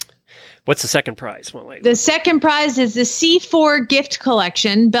awesome. What's the second prize? Well, the second prize is the C4 gift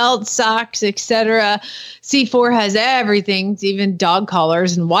collection, belts, socks, etc. C4 has everything, even dog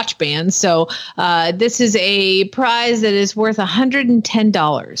collars and watch bands. So this is a prize that is worth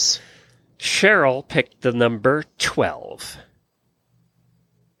 $110. Cheryl picked the number 12.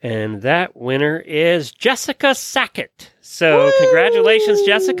 And that winner is Jessica Sackett. So congratulations,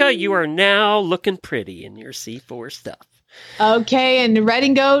 Jessica. You are now looking pretty in your C4 stuff. Okay, and Red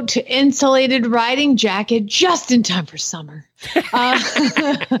and Goat insulated riding jacket just in time for summer.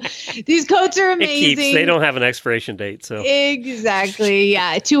 These coats are amazing. They don't have an expiration date, so exactly.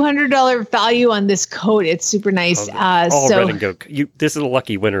 Yeah, $200 value on this coat. It's super nice. All Red and Goat. This is a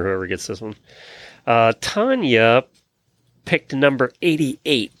lucky winner. Whoever gets this one. Tanya picked number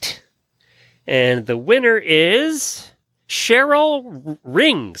 88, and the winner is Cheryl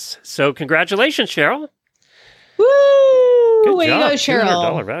Rings. So congratulations, Cheryl. Woo! Good Way job. to go,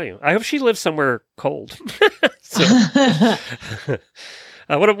 Cheryl. $200 value. I hope she lives somewhere cold.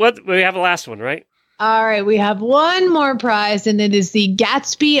 What we have a last one, right? All right, we have one more prize, and it is the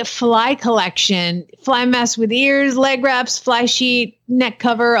Gatsby Fly Collection. Fly mask with ears, leg wraps, fly sheet, neck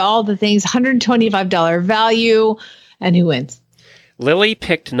cover, all the things. $125 value. And who wins? Lily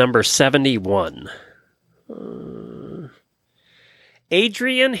picked number 71.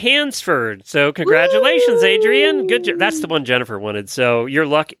 Adrian Hansford. So congratulations, Adrian. Good job. That's the one Jennifer wanted. So you're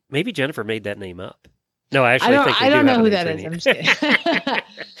lucky. Maybe Jennifer made that name up. No, I don't know who that is. I'm just kidding.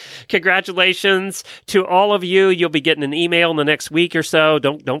 Congratulations to all of you. You'll be getting an email in the next week or so.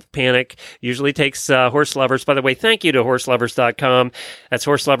 Don't panic. Usually takes Horse Lovers. By the way, thank you to horselovers.com. That's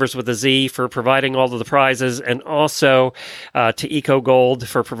Horse Lovers with a Z for providing all of the prizes, and also to Eco Gold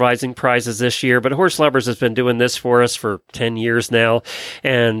for providing prizes this year. But Horse Lovers has been doing this for us for 10 years now,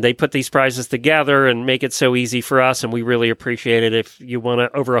 and they put these prizes together and make it so easy for us, and we really appreciate it. If you want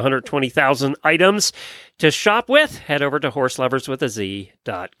over 120,000 items to shop with, head over to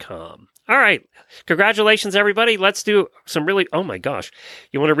horseloverswithaz.com. All right. Congratulations, everybody. Let's do some really, oh my gosh.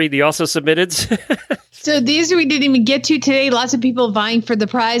 You want to read the also submitteds? So these we didn't even get to today. Lots of people vying for the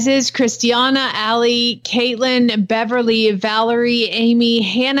prizes. Christiana, Allie, Caitlin, Beverly, Valerie, Amy,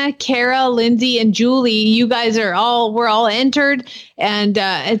 Hannah, Kara, Lindsay, and Julie. You guys we're all entered. And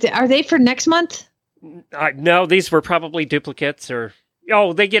are they for next month? No, these were probably duplicates or...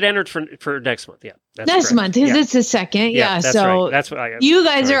 Oh, they get entered for next month. Yeah, that's next correct. Month because it's the second. Yeah, that's so right. That's what you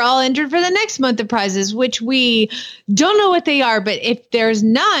guys are all entered for the next month of prizes, which we don't know what they are. But if there's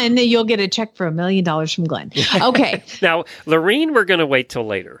none, you'll get a check for $1 million from Glenn. Okay. Now, Lorene, we're going to wait till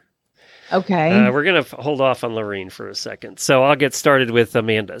later. Okay. We're going to hold off on Lorene for a second. So I'll get started with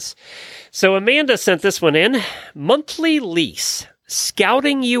Amanda's. So Amanda sent this one in. Monthly lease,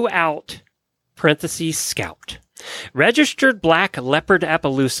 scouting you out, parentheses, scout. Registered black leopard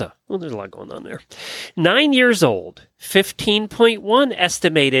Appaloosa. Well, there's a lot going on there. 9 years old, 15.1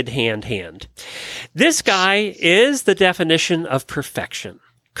 estimated hand. This guy is the definition of perfection.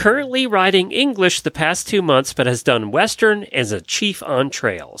 Currently riding English the past 2 months, but has done Western as a chief on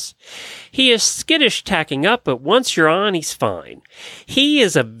trails. He is skittish tacking up, but once you're on, he's fine. He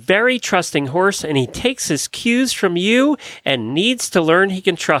is a very trusting horse, and he takes his cues from you and needs to learn he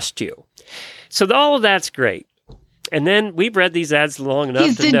can trust you. So all of that's great. And then we've read these ads long enough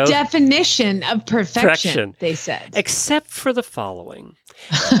He's to know. He's the definition of perfection, they said. Except for the following.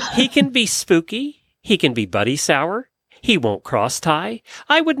 He can be spooky. He can be buddy sour. He won't cross-tie.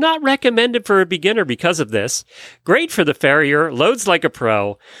 I would not recommend him for a beginner because of this. Great for the farrier, loads like a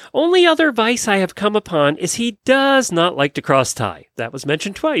pro. Only other vice I have come upon is he does not like to cross-tie. That was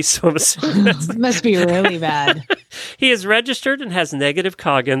mentioned twice, so I'm assuming that's... Must be really bad. He is registered and has negative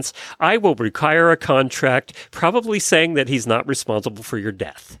coggins. I will require a contract, probably saying that he's not responsible for your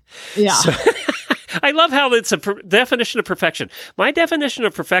death. Yeah. So, I love how it's a definition of perfection. My definition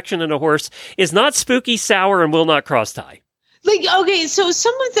of perfection in a horse is not spooky, sour, and will not cross-tie. Like, okay, so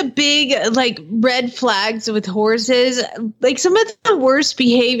some of the big, red flags with horses, some of the worst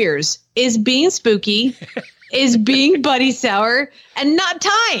behaviors is being spooky, is being buddy sour, and not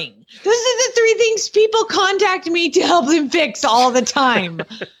tying. Those are the three things people contact me to help them fix all the time.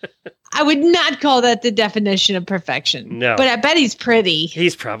 I would not call that the definition of perfection. No. But I bet he's pretty.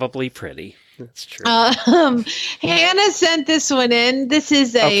 He's probably pretty. That's true. Hannah sent this one in. This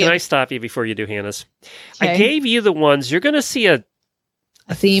is a... can I stop you before you do Hannah's? Okay. I gave you the ones. You're going to see a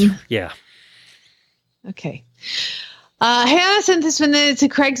theme? Yeah. Okay. Hannah sent this one in. It's a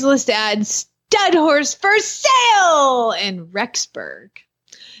Craigslist ad. stud horse for sale in Rexburg.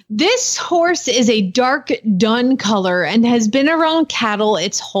 This horse is a dark dun color and has been around cattle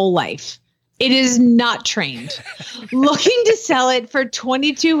its whole life. It is not trained. Looking to sell it for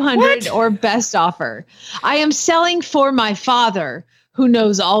 $2,200 or best offer. I am selling for my father, who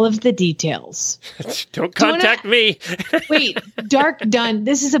knows all of the details. Don't contact me. Wait, dark dun.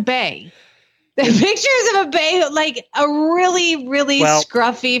 This is a bay. The pictures of a bay, like a really, really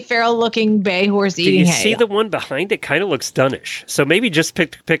scruffy, feral-looking bay horse eating hay. Do you see the one behind it? Kind of looks dunnish. So maybe just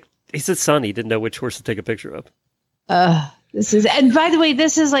pick. He's his son. He didn't know which horse to take a picture of. This is, and by the way,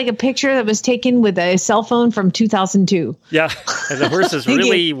 this is like a picture that was taken with a cell phone from 2002. Yeah, and the horse is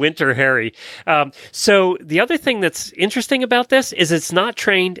really winter hairy. So the other thing that's interesting about this is it's not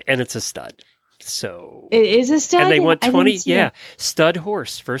trained and it's a stud. So it is a stud, and they want 20. Yeah, stud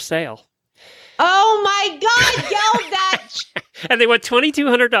horse for sale. Oh my God! Yell that! And they want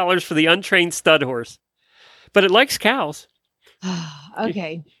 $2,200 for the untrained stud horse, but it likes cows.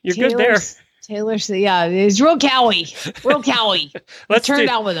 Okay, you're good there. Taylor, yeah, it's real cowy. Let's turn it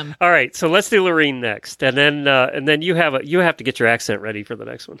out with him. All right, so let's do Lorene next, and then you have to get your accent ready for the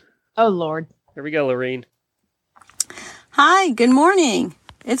next one. Oh Lord, here we go, Lorene. Hi, good morning.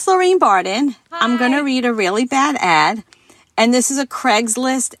 It's Lorene Barden. Hi. I'm going to read a really bad ad, and this is a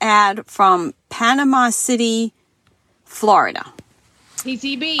Craigslist ad from Panama City, Florida.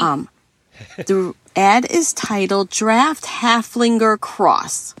 PCB. The ad is titled Draft Halflinger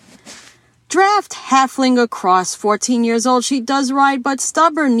Cross. Draft Halflinger Cross, 14 years old. She does ride, but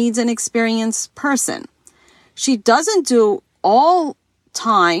stubborn, needs an experienced person. She doesn't do all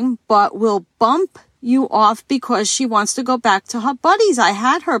time, but will bump you off because she wants to go back to her buddies. I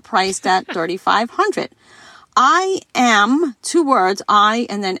had her priced at $3,500. I am, 2 words, I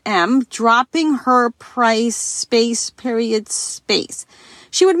and then am, dropping her price, space, period, space.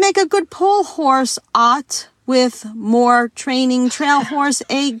 She would make a good pole horse, with more training, trail horse,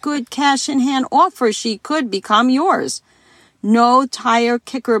 a good cash in hand offer. She could become yours. No tire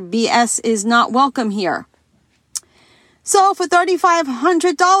kicker BS is not welcome here. So for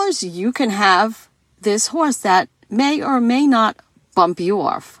 $3,500, you can have this horse that may or may not bump you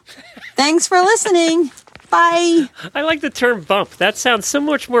off. Thanks for listening. Bye. I like the term bump. That sounds so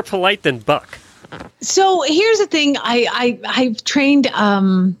much more polite than buck. So here's the thing. I've trained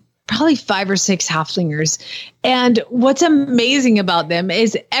probably 5 or 6 halflingers. And what's amazing about them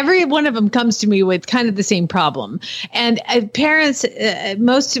is every one of them comes to me with kind of the same problem. And parents,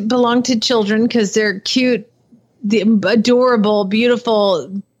 most belong to children because they're cute, adorable,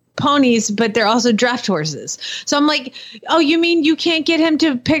 beautiful ponies, but they're also draft horses. So I'm like, oh, you mean you can't get him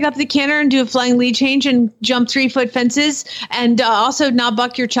to pick up the canter and do a flying lead change and jump 3-foot fences and also not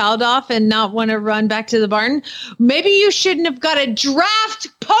buck your child off and not want to run back to the barn? Maybe you shouldn't have got a draft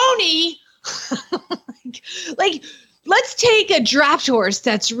pony. like, let's take a draft horse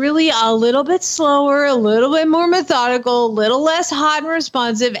that's really a little bit slower, a little bit more methodical, a little less hot and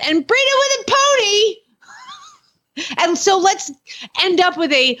responsive, and breed it with a pony. And so let's end up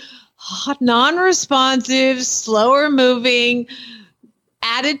with a non-responsive, slower moving,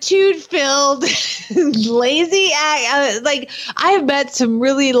 attitude-filled, lazy. Like I have met some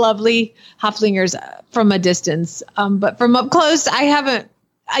really lovely halflingers from a distance, but from up close, I haven't.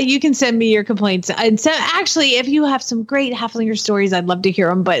 You can send me your complaints. And so actually, if you have some great halflinger stories, I'd love to hear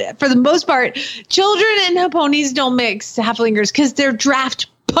them. But for the most part, children and ponies don't mix halflingers because they're draft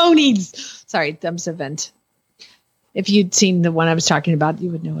ponies. Sorry, thumbs event. If you'd seen the one I was talking about, you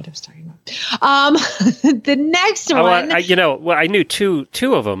would know what I was talking about. The next one. I knew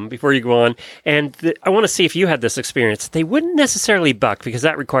two of them before you go on. And I want to see if you had this experience. They wouldn't necessarily buck because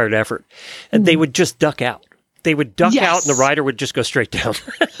that required effort. And they would just duck out. They would duck out and the rider would just go straight down.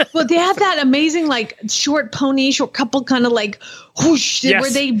 Well, they have that amazing, like, short couple kind of like whoosh, where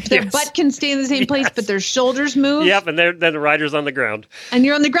their butt can stay in the same place, but their shoulders move. Yep, and then the rider's on the ground. And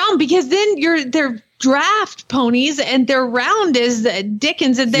you're on the ground because then they're draft ponies and they're round as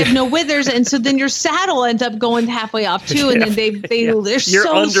Dickens and they have no withers. And so then your saddle ends up going halfway off too. And then they're You're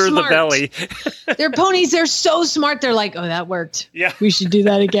so under smart. the belly. They're ponies. They're so smart. They're like, oh, that worked. Yeah. We should do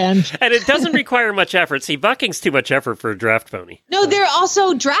that again. And it doesn't require much effort. See, bucking's too much effort for a draft pony. No, they're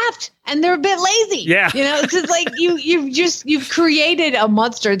also draft and they're a bit lazy. Yeah. It's just like you've created a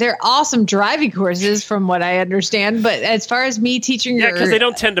monster. They're awesome driving horses from what I understand. But as far as me teaching because they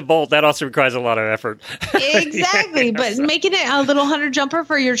don't tend to bolt. That also requires a lot of effort. Exactly. Yeah. But making it a little hunter jumper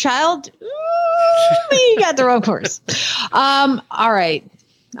for your child, you got the wrong horse. All right.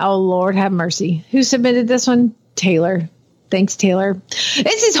 Oh, Lord, have mercy. Who submitted this one? Taylor. Thanks, Taylor.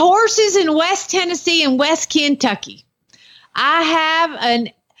 This is horses in West Tennessee and West Kentucky. I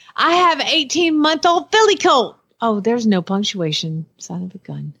I have 18-month-old filly colt. Oh, there's no punctuation. Son of a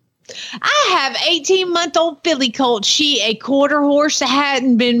gun. I have 18-month-old filly colt. She a quarter horse that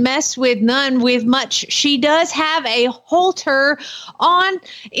hadn't been messed with, none with much. She does have a halter on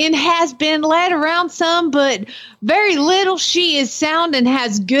and has been led around some, but very little. She is sound and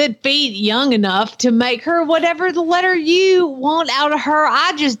has good feet, young enough to make her whatever the letter you want out of her.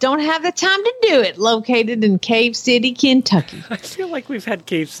 I just don't have the time to do it. Located in Cave City, Kentucky. I feel like we've had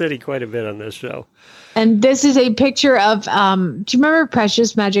Cave City quite a bit on this show. And this is a picture of, do you remember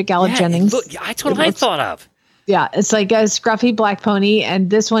Precious Magic Ella Jennings? That's what I thought of. Yeah, it's like a scruffy black pony, and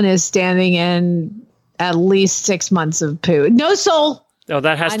this one is standing in at least 6 months of poo. No soul. Oh,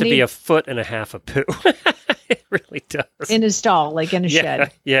 that has to be a foot and a half of poo. It really does. In a stall, like in a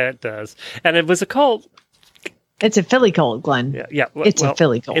shed. Yeah, it does. And it was a colt. It's a filly colt, Glenn. Yeah. It's a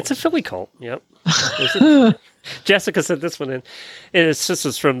filly colt. It's a filly colt, yep. Jessica sent this one in. This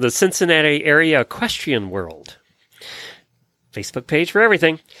is from the Cincinnati area equestrian world. Facebook page for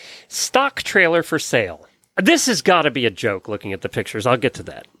everything. Stock trailer for sale. This has got to be a joke looking at the pictures. I'll get to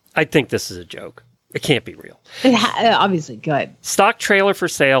that. I think this is a joke. It can't be real. Obviously, good. Stock trailer for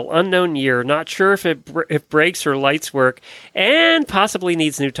sale, unknown year, not sure if brakes or lights work, and possibly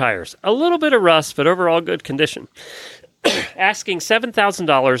needs new tires. A little bit of rust, but overall good condition. Asking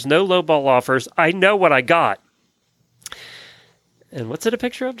 $7,000, no lowball offers. I know what I got. And what's it a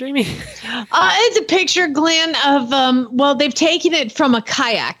picture of, Jamie? It's a picture, Glenn, of, they've taken it from a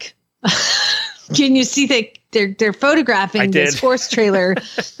kayak. Can you see that they're photographing this horse trailer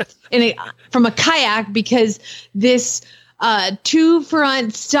from a kayak because this two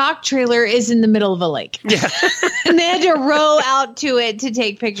front stock trailer is in the middle of a lake. Yeah. And they had to row out to it to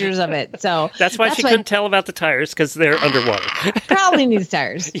take pictures of it. So that's why she couldn't tell about the tires because they're underwater. Probably needs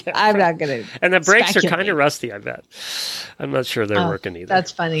tires. Yeah, I'm not going to. And the brakes are kind of rusty, I bet. I'm not sure they're working either.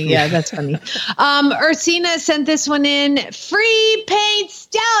 That's funny. Yeah, that's funny. Ursina sent this one in. Free paint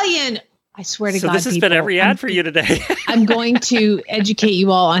stallion. I swear to God, this has been every ad for you today. I'm going to educate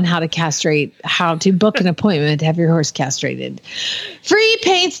you all on how to book an appointment to have your horse castrated. Free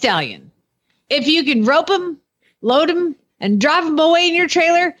paint stallion. If you can rope him, load him, and drive him away in your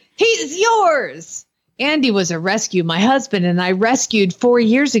trailer, he's yours. Andy was a rescue my husband and I rescued 4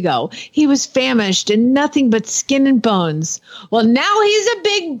 years ago. He was famished and nothing but skin and bones. Well, now he's a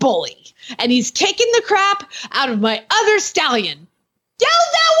big bully, and he's kicking the crap out of my other stallion. Yell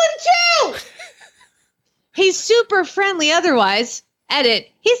that one too! He's super friendly otherwise. Edit.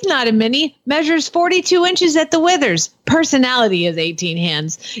 He's not a mini. Measures 42 inches at the withers. Personality is 18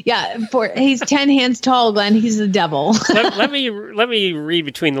 hands. Yeah, he's 10 hands tall, Glenn. He's the devil. let me read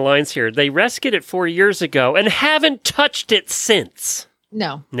between the lines here. They rescued it 4 years ago and haven't touched it since.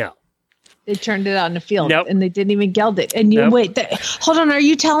 No. They turned it out in the field, and they didn't even geld it. And hold on, are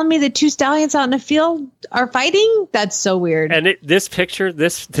you telling me the two stallions out in the field are fighting? That's so weird. And this picture,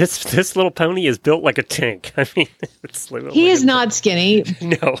 this little pony is built like a tank. I mean, he is not skinny.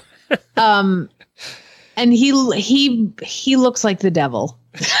 No. And he looks like the devil.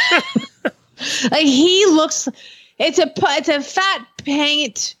 Like he looks. It's a fat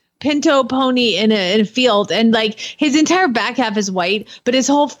paint pinto pony in a field, and like his entire back half is white, but his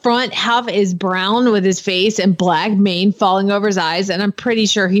whole front half is brown with his face and black mane falling over his eyes, and I'm pretty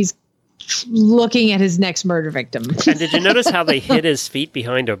sure he's looking at his next murder victim. And did you notice how they hid his feet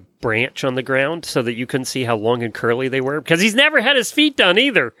behind a branch on the ground so that you couldn't see how long and curly they were? Because he's never had his feet done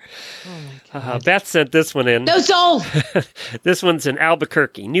either. Oh my God. Beth sent this one in. No soul! This one's in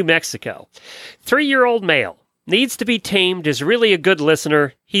Albuquerque, New Mexico. 3-year-old male. Needs to be tamed, is really a good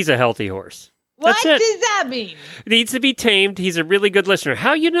listener. He's a healthy horse. What does that mean? Needs to be tamed. He's a really good listener.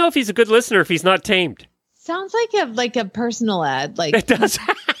 How you know if he's a good listener if he's not tamed? Sounds like a personal ad. Like it does.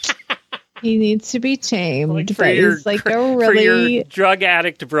 He needs to be tamed. Like but he's like a really for your drug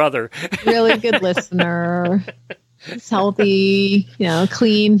addict brother. Really good listener. He's healthy,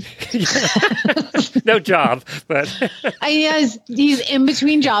 clean. No job, but he's in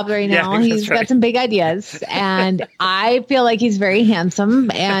between jobs right now. Yeah, he's got some big ideas, and I feel like he's very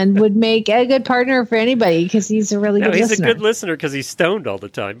handsome and would make a good partner for anybody because he's a really good listener. He's a good listener because he's stoned all the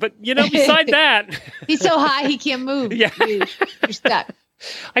time. But beside that, he's so high he can't move. Yeah, you're stuck.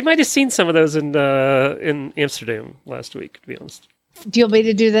 I might have seen some of those in Amsterdam last week, to be honest. Do you want me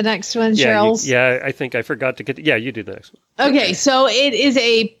to do the next one, Cheryl? I think I forgot to get... Yeah, you do the next one. Okay, so it is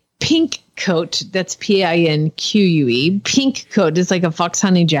a pink coat. That's Pinque. Pink coat is like a fox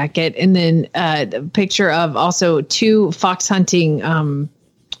hunting jacket. And then a picture of also 2 fox hunting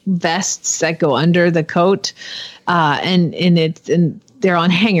vests that go under the coat. And they're on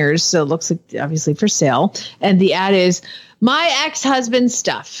hangers, so it looks like obviously for sale. And the ad is, my ex-husband's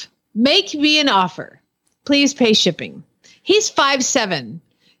stuff. Make me an offer. Please pay shipping. He's 5'7".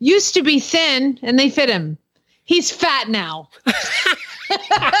 Used to be thin, and they fit him. He's fat now.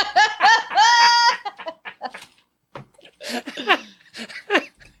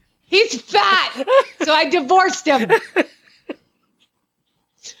 He's fat, so I divorced him.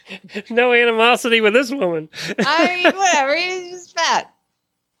 No animosity with this woman. I mean, whatever. He's just fat.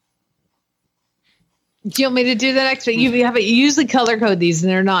 Do you want me to do the next one? You usually color code these,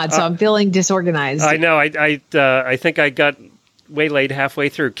 and they're not, so I'm feeling disorganized. I know. I think I got waylaid halfway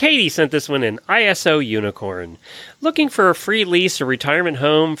through. Katie sent this one in. ISO Unicorn. Looking for a free lease or retirement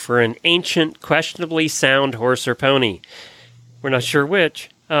home for an ancient, questionably sound horse or pony. We're not sure which.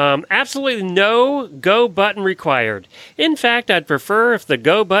 Absolutely no go button required. In fact, I'd prefer if the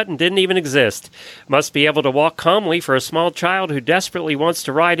go button didn't even exist. Must be able to walk calmly for a small child who desperately wants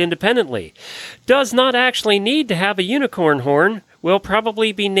to ride independently. Does not actually need to have a unicorn horn. Will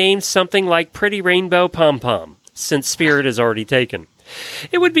probably be named something like Pretty Rainbow Pom Pom, since Spirit is already taken.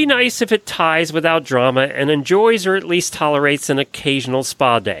 It would be nice if it ties without drama and enjoys or at least tolerates an occasional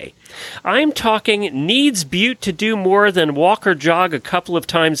spa day. I'm talking needs Butte to do more than walk or jog a couple of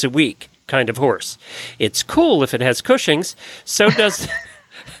times a week kind of horse. It's cool if it has Cushings, so does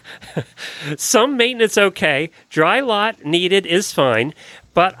some maintenance okay. Dry lot needed is fine,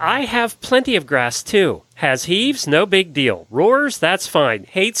 but I have plenty of grass too. Has heaves? No big deal. Roars? That's fine.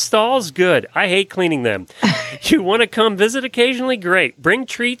 Hates stalls? Good. I hate cleaning them. You want to come visit occasionally? Great. Bring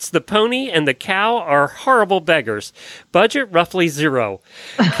treats. The pony and the cow are horrible beggars. Budget roughly $0.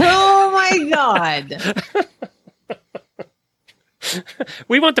 Oh my God.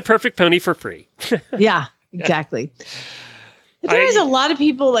 We want the perfect pony for free. Yeah, exactly. There's a lot of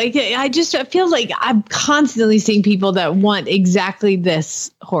people I feel like I'm constantly seeing people that want exactly this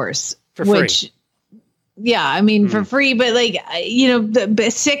horse for free. Yeah, I mean, for free, but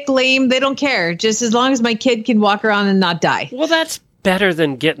sick, lame, they don't care. Just as long as my kid can walk around and not die. Well, that's better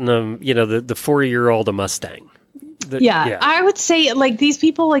than getting them, the 4-year-old a Mustang. Yeah, I would say these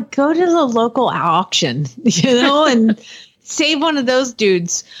people go to the local auction, and save one of those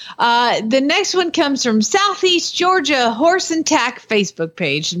dudes. The next one comes from Southeast Georgia Horse and Tack Facebook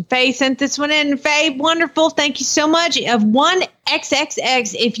page. And Faye sent this one in. Faye, wonderful. Thank you so much. Of one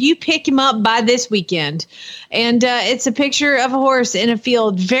XXX if you pick him up by this weekend. And it's a picture of a horse in a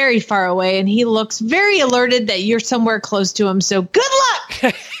field very far away. And he looks very alerted that you're somewhere close to him. So good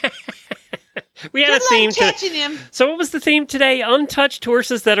luck. We had a theme catching him. So what was the theme today? Untouched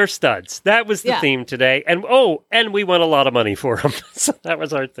horses that are studs. That was the theme today. And we won a lot of money for them. So that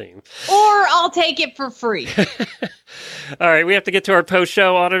was our theme. Or I'll take it for free. All right, we have to get to our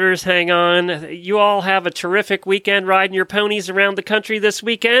post-show. Auditors, hang on. You all have a terrific weekend riding your ponies around the country this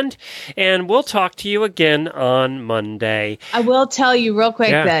weekend. And we'll talk to you again on Monday. I will tell you real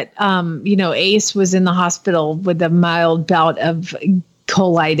quick that, Ace was in the hospital with a mild bout of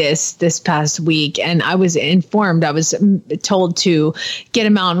colitis this past week, and I was told to get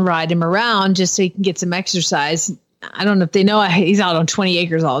him out and ride him around just so he can get some exercise. I don't know if they know he's out on 20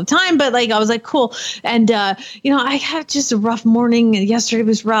 acres all the time, but I was like, cool. And, I had just a rough morning. Yesterday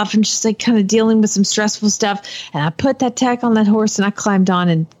was rough and just kind of dealing with some stressful stuff. And I put that tack on that horse and I climbed on,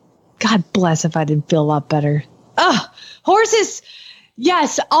 and God bless if I didn't feel a lot better. Horses.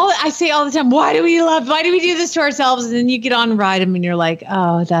 Yes, I say all the time, why do we do this to ourselves? And then you get on and ride them and you're like,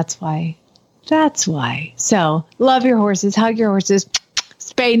 oh, that's why. That's why. So love your horses, hug your horses,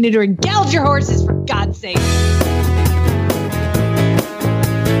 spay, neuter, and gouge your horses, for God's sake.